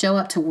continue to show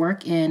up to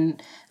work in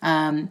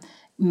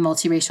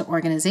multiracial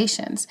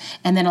organizations.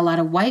 And then a lot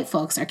of white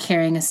folks are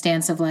carrying a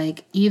stance of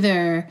like,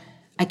 either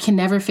I can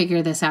never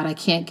figure this out, I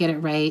can't get it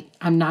right,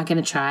 I'm not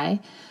going to try,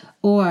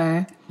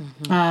 or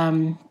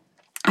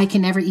I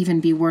can never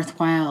even be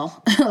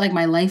worthwhile. Like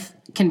my life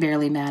can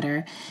barely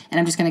matter. And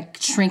I'm just going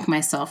to shrink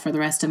myself for the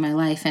rest of my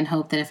life and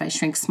hope that if I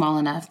shrink small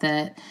enough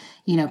that,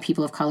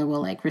 people of color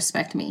will like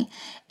respect me.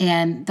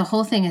 And the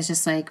whole thing is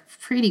just like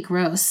pretty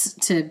gross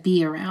to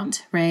be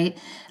around. Right.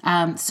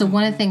 So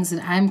one of the things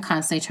that I'm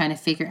constantly trying to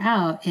figure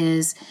out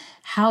is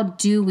how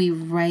do we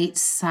right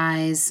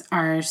size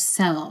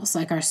ourselves,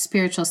 like our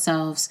spiritual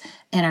selves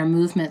and our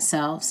movement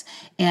selves,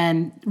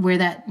 and where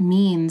that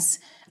means,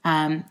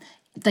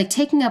 like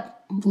taking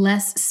up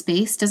less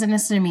space doesn't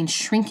necessarily mean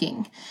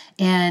shrinking.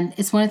 And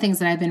it's one of the things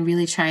that I've been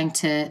really trying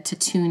to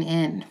tune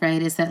in,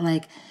 right? Is that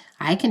like,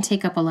 I can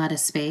take up a lot of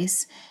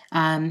space,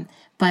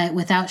 but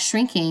without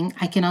shrinking,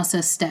 I can also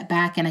step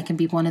back and I can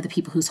be one of the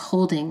people who's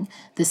holding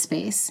the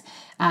space.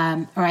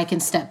 Or I can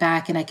step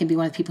back and I can be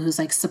one of the people who's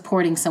like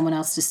supporting someone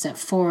else to step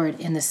forward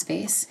in the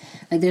space.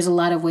 Like there's a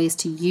lot of ways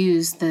to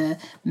use the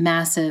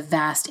massive,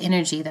 vast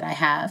energy that I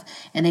have.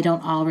 And they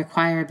don't all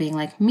require being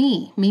like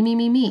me,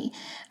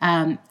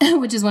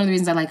 which is one of the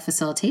reasons I like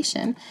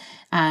facilitation.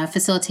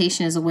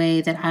 Facilitation is a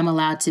way that I'm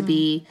allowed to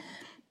be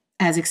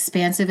as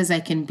expansive as I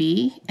can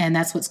be. And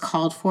that's what's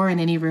called for in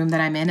any room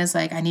that I'm in, is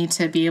like, I need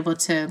to be able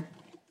to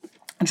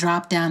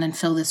drop down and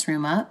fill this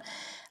room up,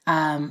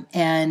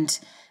 and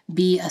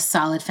be a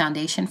solid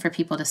foundation for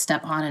people to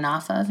step on and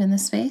off of in the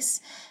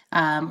space,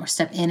 or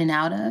step in and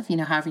out of,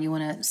 however you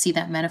want to see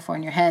that metaphor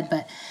in your head.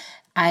 But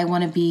I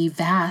want to be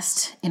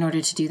vast in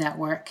order to do that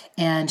work,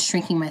 and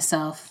shrinking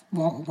myself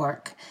won't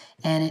work.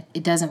 And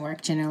it doesn't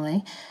work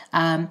generally.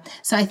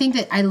 So I think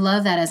that I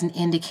love that as an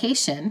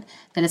indication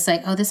that it's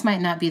like, oh, this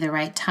might not be the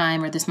right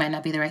time, or this might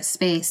not be the right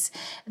space.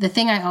 The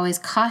thing I always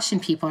caution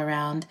people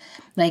around,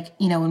 like,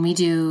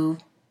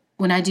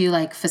 when I do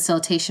like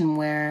facilitation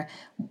where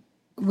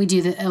we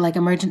do the like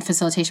emergent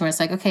facilitation where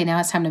it's like, okay, now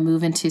it's time to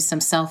move into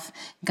some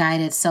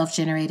self-guided,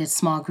 self-generated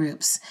small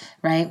groups,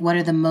 right? What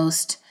are the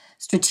most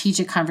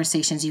strategic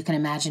conversations you can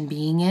imagine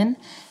being in?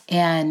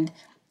 And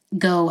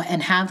go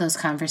and have those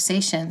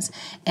conversations.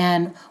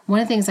 And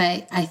one of the things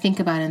I think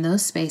about in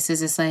those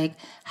spaces is like,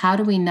 how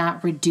do we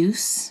not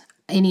reduce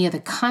any of the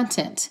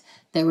content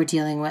that we're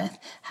dealing with?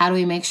 How do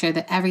we make sure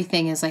that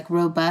everything is like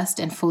robust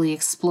and fully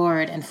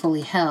explored and fully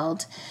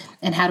held?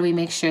 And how do we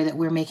make sure that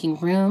we're making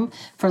room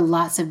for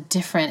lots of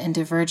different and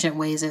divergent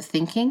ways of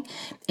thinking?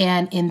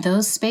 And in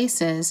those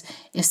spaces,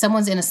 if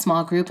someone's in a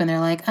small group and they're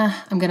like,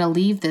 I'm going to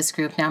leave this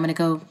group now, I'm going to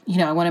go,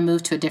 I want to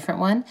move to a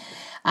different one.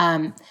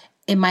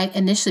 It might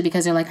initially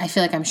because they're like, I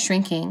feel like I'm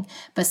shrinking,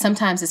 but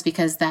sometimes it's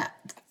because that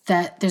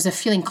there's a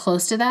feeling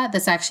close to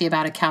that's actually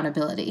about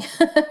accountability,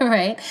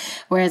 right?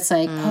 Where it's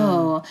like,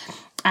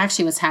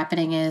 actually what's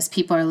happening is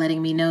people are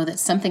letting me know that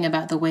something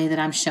about the way that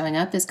I'm showing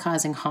up is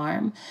causing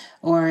harm,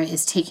 or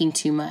is taking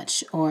too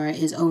much, or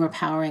is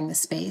overpowering the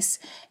space.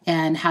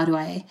 And how do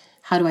I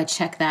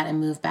check that and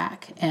move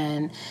back?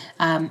 And,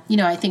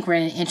 I think we're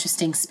in an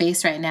interesting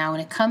space right now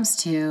when it comes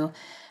to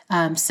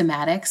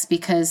somatics,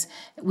 because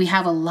we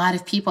have a lot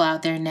of people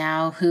out there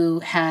now who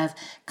have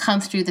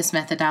come through this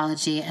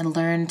methodology and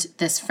learned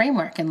this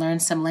framework and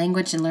learned some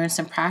language and learned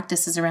some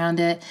practices around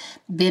it,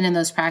 been in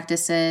those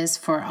practices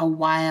for a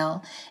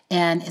while,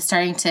 and it's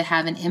starting to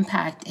have an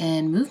impact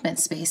in movement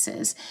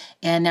spaces.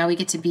 And now we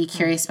get to be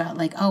curious about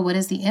like, oh, what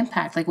is the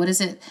impact? Like, what does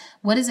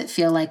it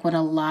feel like when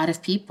a lot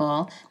of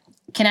people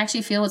can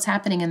actually feel what's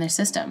happening in their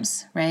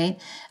systems, right?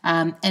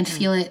 And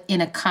feel it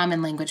in a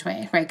common language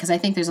way, right? Because I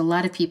think there's a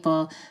lot of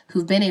people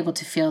who've been able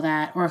to feel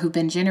that, or who've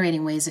been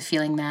generating ways of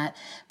feeling that,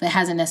 but it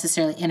hasn't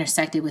necessarily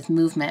intersected with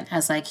movement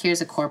as like, here's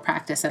a core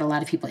practice that a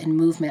lot of people in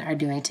movement are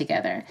doing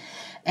together.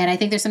 And I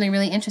think there's something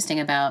really interesting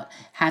about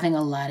having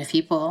a lot of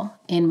people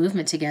in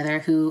movement together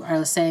who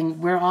are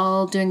saying, we're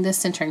all doing this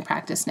centering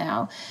practice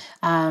now.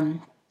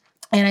 And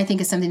I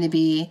think it's something to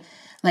be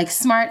like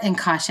smart and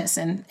cautious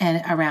and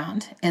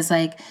around, is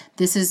like,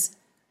 this is,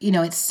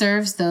 it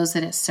serves those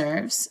that it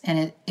serves,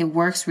 and it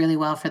works really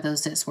well for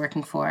those that it's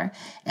working for.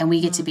 And we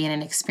get to be in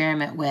an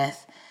experiment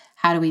with,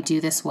 how do we do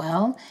this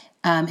well,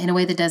 in a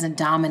way that doesn't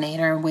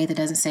dominate, or a way that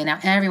doesn't say, now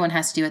everyone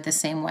has to do it the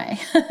same way,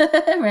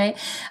 right?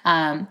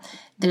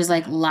 There's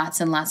like lots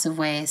and lots of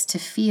ways to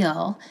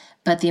feel.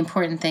 But the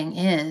important thing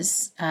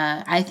is,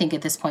 I think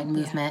at this point in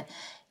movement,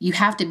 you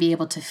have to be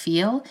able to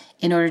feel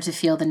in order to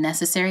feel the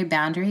necessary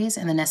boundaries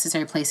and the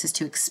necessary places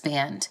to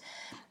expand.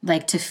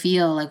 Like, to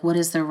feel like, what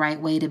is the right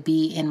way to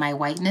be in my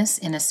whiteness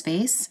in a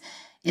space?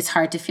 It's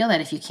hard to feel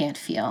that if you can't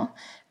feel,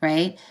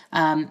 right?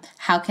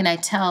 How can I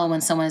tell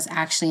when someone is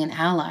actually an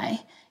ally?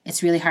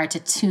 It's really hard to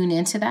tune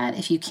into that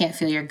if you can't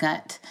feel your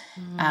gut.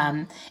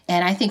 And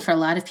I think for a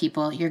lot of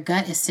people, your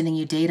gut is sending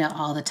you data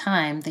all the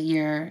time that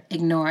you're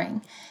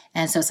ignoring.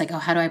 And so it's like, oh,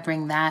 how do I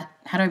bring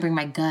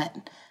my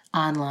gut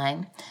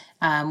online?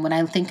 When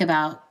I think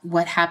about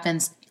what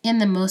happens in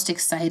the most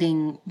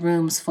exciting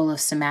rooms full of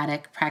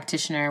somatic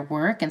practitioner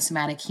work and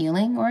somatic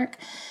healing work,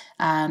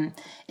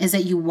 is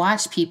that you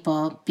watch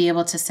people be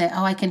able to say,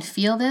 oh, I can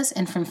feel this.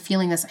 And from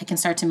feeling this, I can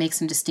start to make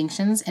some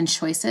distinctions and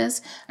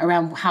choices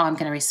around how I'm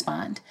going to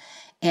respond.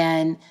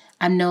 And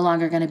I'm no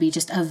longer going to be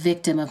just a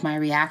victim of my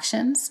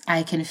reactions.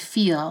 I can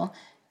feel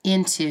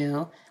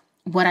into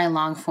what I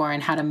long for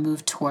and how to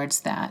move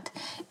towards that.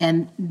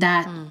 And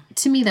that,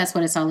 to me, that's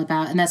what it's all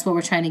about. And that's what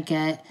we're trying to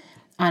get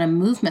on a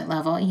movement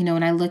level.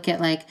 When I look at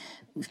like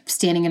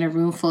standing in a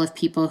room full of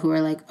people who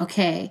are like,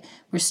 okay,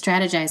 we're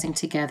strategizing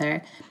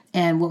together.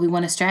 And what we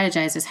want to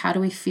strategize is, how do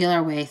we feel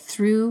our way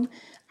through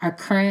our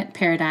current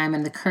paradigm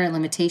and the current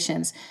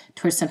limitations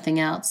towards something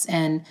else?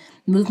 And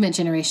movement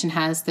generation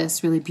has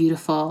this really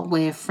beautiful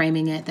way of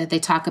framing it, that they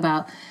talk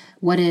about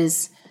what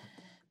is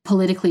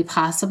politically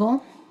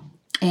possible,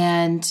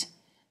 and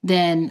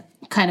then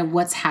kind of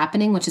what's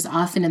happening, which is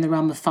often in the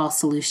realm of false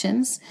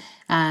solutions,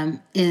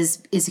 is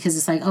because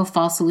it's like, oh,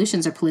 false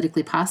solutions are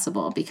politically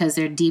possible because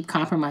they're deep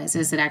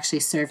compromises that actually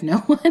serve no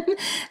one.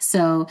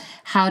 So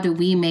how do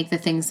we make the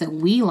things that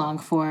we long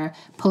for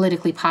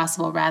politically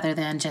possible rather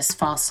than just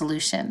false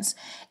solutions?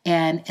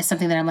 And it's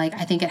something that I'm like,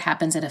 I think it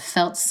happens at a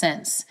felt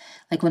sense.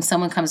 Like when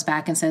someone comes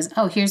back and says,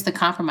 oh, here's the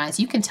compromise,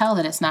 you can tell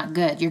that it's not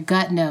good. Your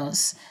gut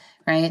knows,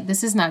 right?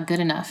 This is not good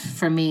enough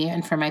for me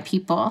and for my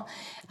people.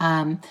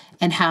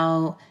 And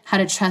how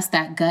to trust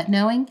that gut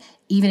knowing,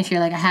 even if you're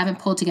like, I haven't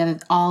pulled together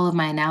all of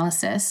my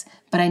analysis,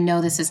 but I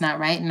know this is not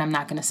right and I'm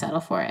not going to settle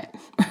for it,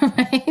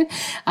 right?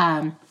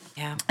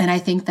 Yeah. And I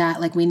think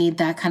that like we need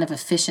that kind of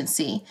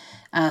efficiency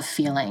of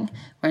feeling,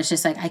 where it's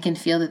just like, I can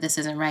feel that this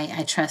isn't right.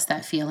 I trust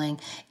that feeling,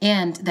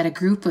 and that a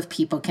group of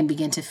people can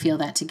begin to feel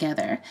that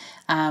together,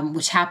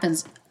 which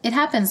happens. It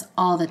happens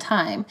all the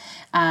time,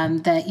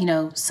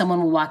 that,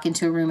 someone will walk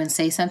into a room and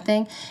say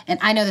something. And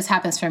I know this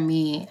happens for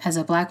me as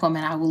a Black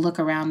woman. I will look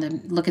around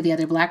and look at the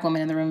other Black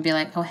woman in the room and be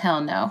like, oh, hell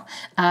no.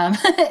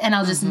 And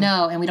I'll just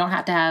know, and we don't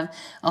have to have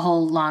a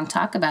whole long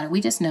talk about it. We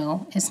just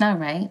know it's not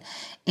right.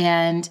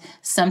 And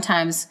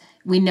sometimes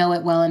we know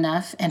it well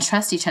enough and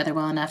trust each other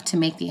well enough to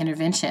make the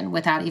intervention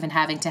without even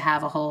having to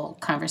have a whole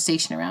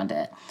conversation around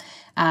it.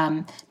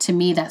 To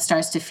me, that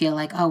starts to feel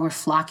like, oh, we're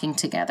flocking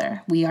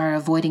together. We are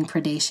avoiding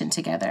predation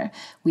together.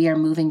 We are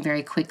moving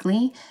very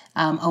quickly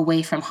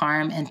away from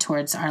harm and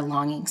towards our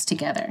longings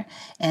together.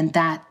 And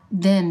that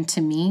then,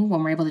 to me,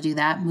 when we're able to do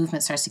that,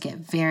 movement starts to get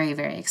very,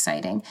 very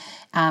exciting.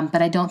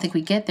 But I don't think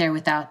we get there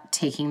without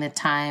taking the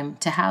time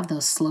to have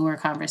those slower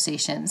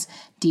conversations,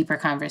 deeper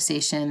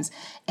conversations,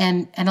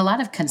 and a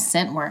lot of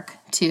consent work,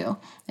 too.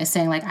 It's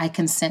saying, like, I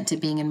consent to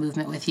being in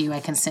movement with you. I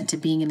consent to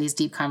being in these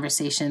deep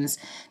conversations,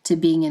 to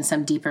being in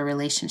some deeper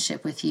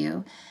relationship with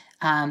you.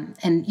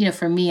 And, you know,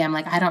 for me, I'm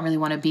like, I don't really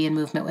want to be in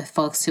movement with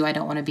folks who I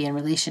don't want to be in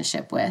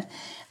relationship with.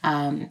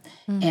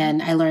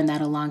 And I learned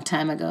that a long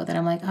time ago that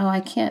I'm like, oh,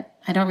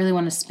 I don't really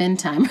want to spend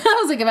time. I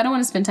was like, if I don't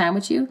want to spend time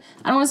with you,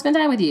 I don't want to spend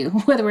time with you,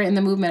 whether we're in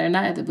the movement or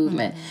not in the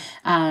movement.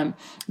 That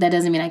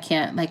doesn't mean I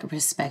can't like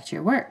respect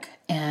your work,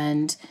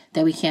 and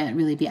that we can't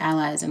really be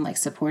allies and like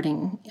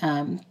supporting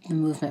the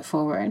movement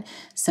forward.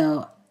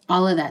 So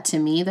all of that to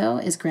me, though,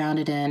 is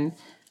grounded in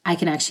I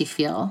can actually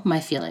feel my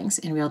feelings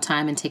in real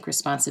time and take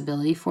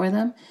responsibility for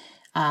them.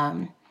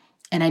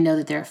 And I know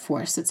that they're a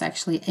force that's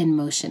actually in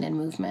motion and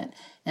movement,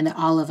 and that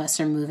all of us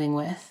are moving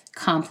with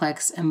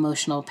complex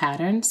emotional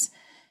patterns.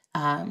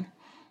 Yeah.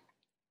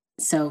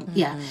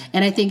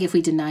 And I think if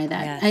we deny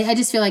that, I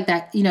just feel like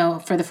that, you know,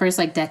 for the first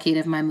like decade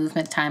of my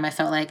movement time, I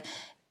felt like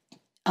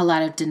a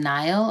lot of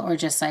denial or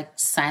just like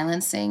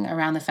silencing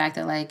around the fact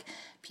that like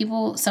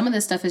people, some of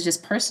this stuff is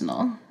just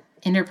personal,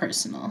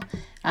 interpersonal.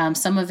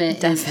 Some of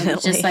it is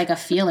just like a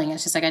feeling.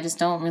 It's just like, I just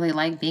don't really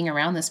like being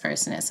around this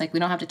person. It's like, we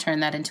don't have to turn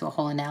that into a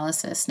whole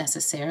analysis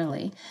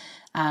necessarily.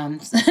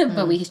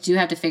 But we do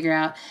have to figure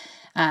out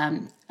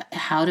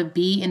how to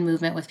be in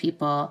movement with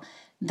people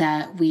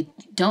that we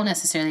don't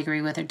necessarily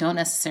agree with or don't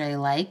necessarily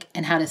like,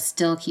 and how to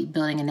still keep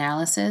building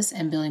analysis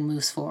and building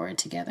moves forward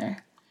together.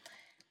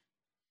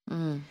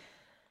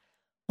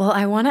 Well,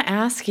 I want to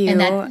ask you, and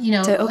that, you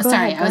know, I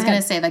was going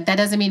to say, like, that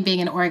doesn't mean being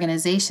in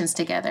organizations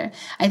together.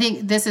 I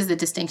think this is the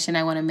distinction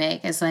I want to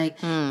make is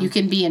like, you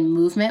can be in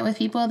movement with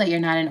people that you're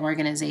not in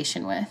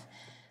organization with.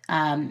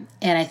 And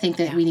I think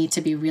that we need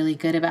to be really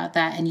good about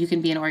that. And you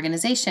can be in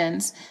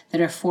organizations that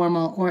are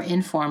formal or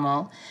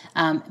informal.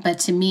 But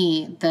to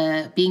me,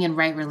 the being in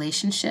right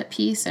relationship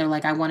piece, or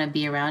like, I want to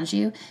be around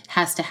you,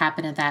 has to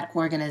happen at that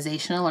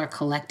organizational or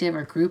collective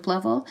or group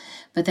level.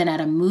 But then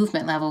at a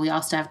movement level, we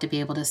also have to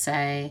be able to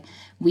say,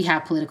 we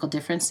have political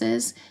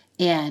differences,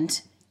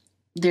 and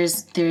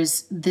there's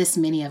this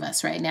many of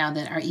us right now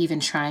that are even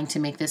trying to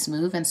make this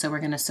move. And so we're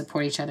going to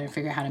support each other and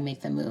figure out how to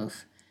make the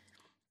move.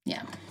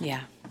 Yeah.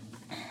 Yeah.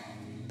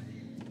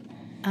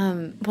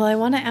 Well, I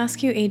want to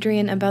ask you,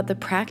 Adrienne, about the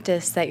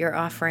practice that you're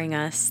offering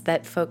us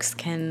that folks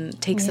can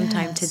take some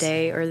time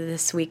today or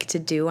this week to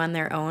do on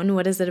their own.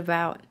 What is it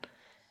about?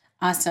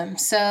 Awesome.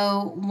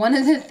 So one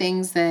of the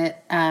things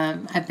that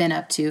I've been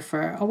up to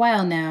for a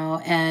while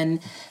now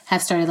and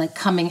have started like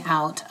coming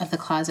out of the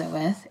closet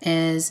with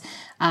is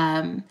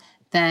that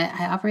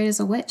I operate as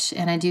a witch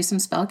and I do some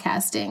spell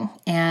casting.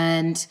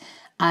 And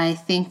I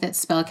think that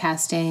spell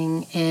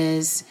casting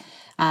is...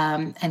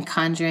 and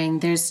conjuring,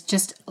 there's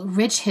just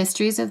rich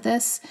histories of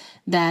this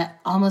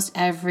that almost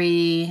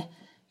every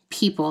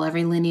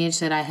lineage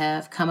that I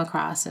have come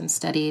across and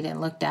studied and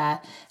looked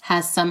at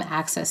has some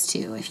access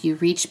to. If you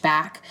reach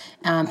back,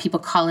 people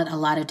call it a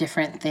lot of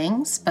different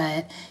things,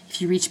 but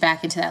if you reach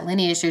back into that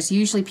lineage, there's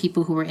usually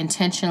people who were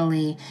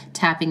intentionally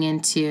tapping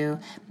into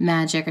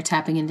magic or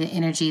tapping into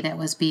energy that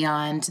was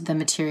beyond the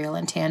material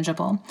and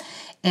tangible.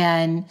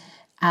 And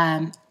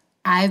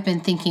I've been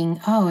thinking,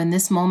 in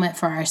this moment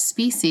for our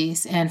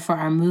species and for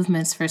our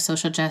movements for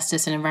social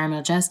justice and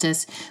environmental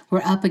justice,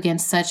 we're up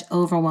against such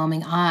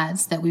overwhelming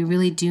odds that we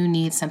really do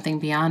need something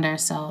beyond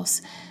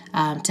ourselves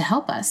to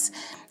help us.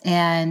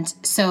 And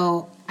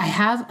so I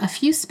have a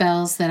few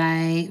spells that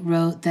I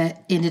wrote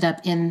that ended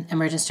up in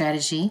Emergent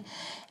Strategy.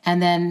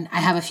 And then I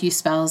have a few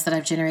spells that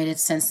I've generated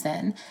since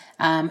then.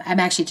 I'm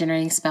actually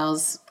generating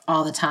spells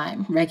all the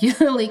time,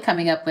 regularly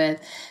coming up with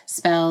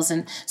spells.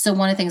 And so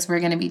one of the things we're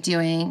going to be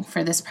doing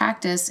for this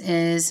practice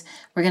is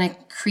we're going to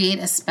create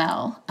a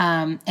spell.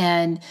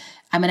 And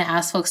I'm going to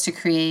ask folks to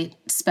create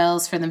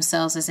spells for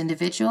themselves as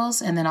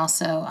individuals, and then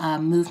also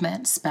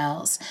movement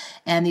spells.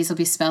 And these will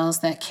be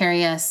spells that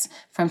carry us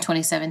from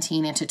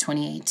 2017 into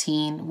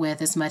 2018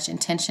 with as much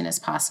intention as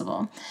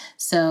possible.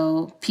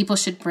 So people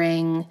should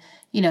bring,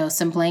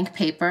 some blank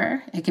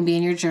paper. It can be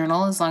in your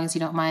journal as long as you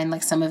don't mind.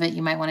 Like some of it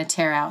you might want to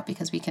tear out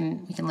because we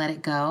can let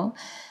it go.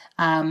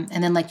 And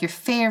then like your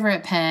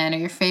favorite pen or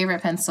your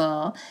favorite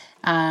pencil.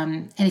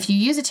 And if you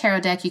use a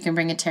tarot deck, you can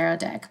bring a tarot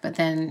deck. But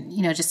then,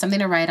 just something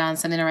to write on,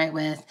 something to write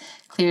with,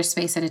 clear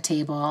space at a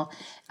table,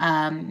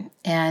 and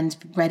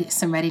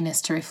some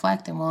readiness to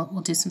reflect. And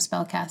we'll do some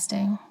spell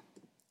casting.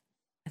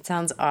 That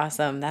sounds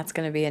awesome. That's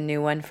going to be a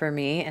new one for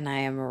me, and I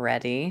am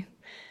ready.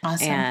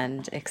 Awesome.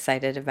 And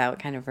excited about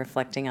kind of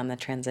reflecting on the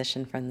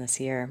transition from this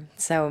year.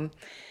 So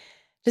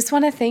just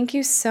want to thank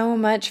you so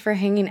much for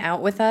hanging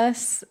out with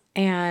us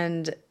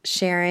and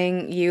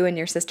sharing, you and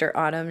your sister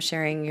Autumn,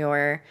 sharing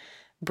your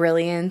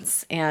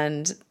brilliance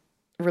and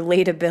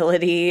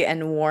relatability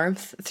and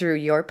warmth through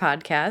your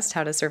podcast,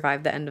 How to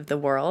Survive the End of the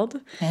World.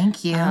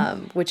 Thank you.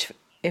 Which,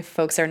 if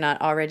folks are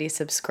not already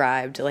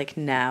subscribed, like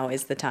now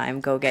is the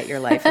time. Go get your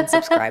life and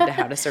subscribe to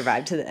How to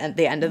Survive to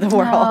the End of the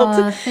World.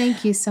 Oh,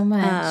 thank you so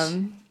much.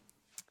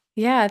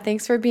 Yeah,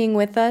 thanks for being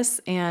with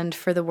us and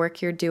for the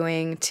work you're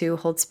doing to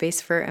hold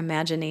space for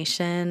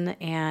imagination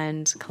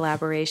and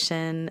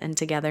collaboration and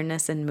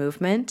togetherness and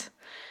movement,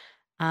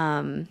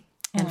 and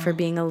for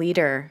being a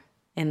leader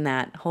in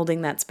that,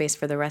 holding that space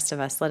for the rest of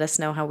us. Let us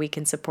know how we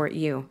can support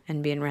you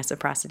and be in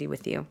reciprocity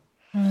with you.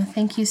 Oh,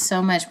 thank you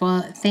so much.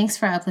 Well, thanks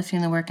for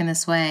uplifting the work in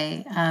this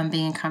way.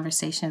 Being in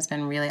conversation has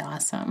been really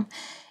awesome.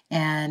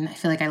 And I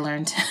feel like I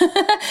learned,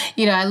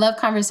 I love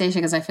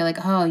conversation because I feel like,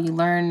 you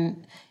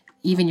learn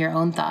even your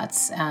own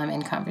thoughts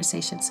in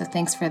conversation. So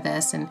thanks for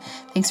this. And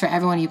thanks for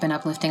everyone you've been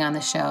uplifting on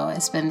the show.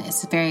 It's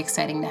very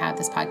exciting to have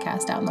this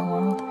podcast out in the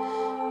world.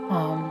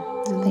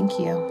 So thank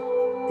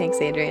you.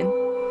 Thanks, Adrienne.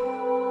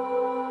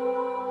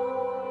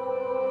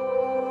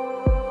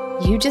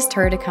 You just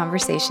heard a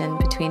conversation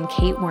between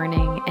Kate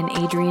Werning and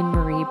Adrienne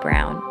Marie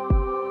Brown.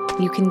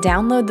 You can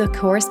download the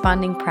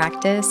corresponding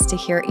practice to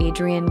hear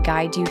Adrienne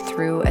guide you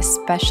through a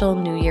special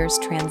New Year's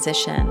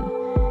transition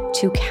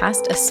to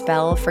cast a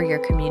spell for your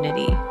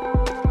community.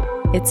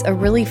 It's a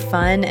really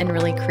fun and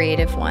really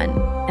creative one,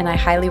 and I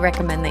highly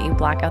recommend that you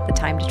block out the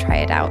time to try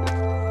it out.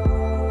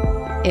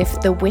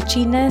 If the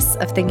witchiness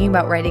of thinking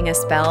about writing a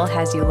spell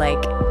has you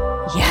like,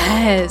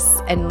 yes,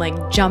 and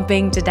like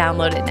jumping to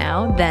download it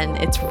now, then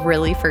it's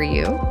really for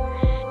you.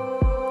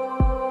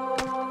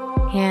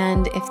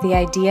 And if the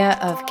idea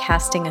of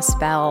casting a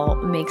spell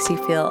makes you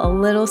feel a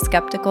little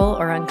skeptical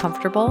or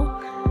uncomfortable,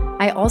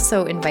 I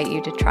also invite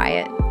you to try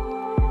it.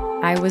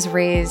 I was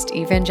raised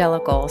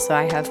evangelical, so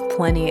I have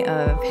plenty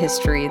of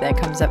history that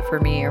comes up for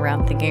me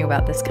around thinking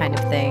about this kind of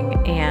thing,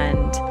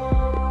 and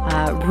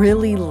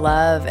really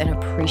love and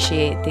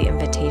appreciate the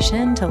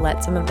invitation to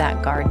let some of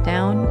that guard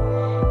down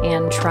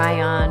and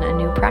try on a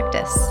new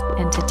practice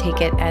and to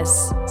take it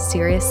as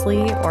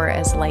seriously or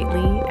as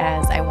lightly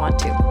as I want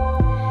to.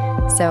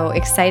 So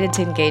excited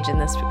to engage in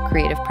this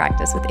creative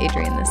practice with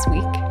Adrienne this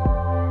week.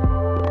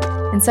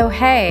 And so,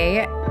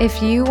 hey,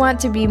 if you want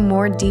to be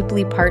more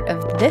deeply part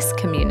of this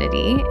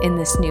community in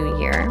this new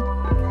year,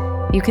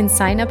 you can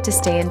sign up to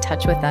stay in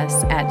touch with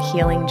us at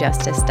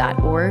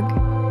healingjustice.org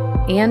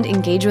and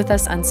engage with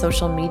us on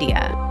social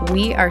media.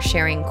 We are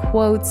sharing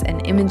quotes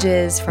and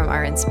images from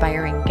our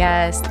inspiring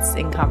guests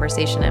in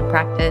conversation and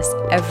practice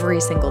every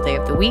single day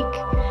of the week.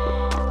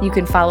 You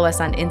can follow us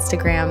on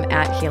Instagram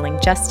at Healing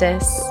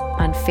Justice,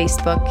 on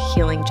Facebook,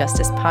 Healing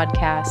Justice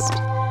Podcast,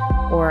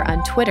 or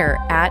on Twitter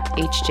at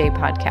HJ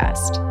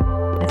Podcast.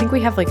 I think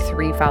we have like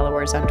 3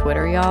 followers on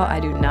Twitter, y'all. I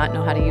do not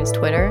know how to use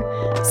Twitter,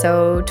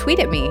 so tweet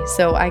at me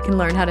so I can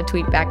learn how to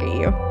tweet back at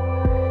you.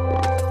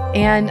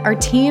 And our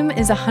team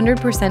is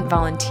 100%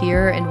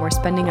 volunteer, and we're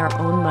spending our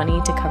own money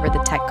to cover the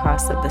tech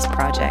costs of this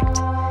project.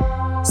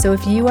 So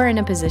if you are in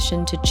a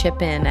position to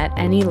chip in at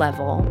any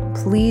level,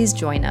 please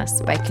join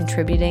us by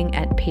contributing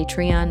at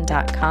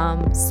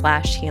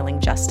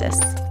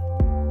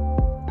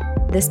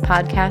patreon.com/healingjustice. This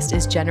podcast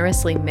is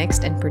generously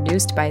mixed and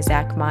produced by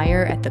Zach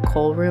Meyer at the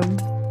Cole Room.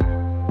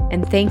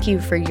 And thank you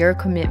for your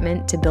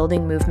commitment to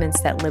building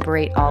movements that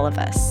liberate all of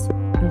us,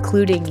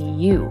 including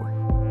you.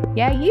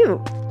 Yeah, you.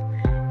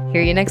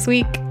 Hear you next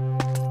week.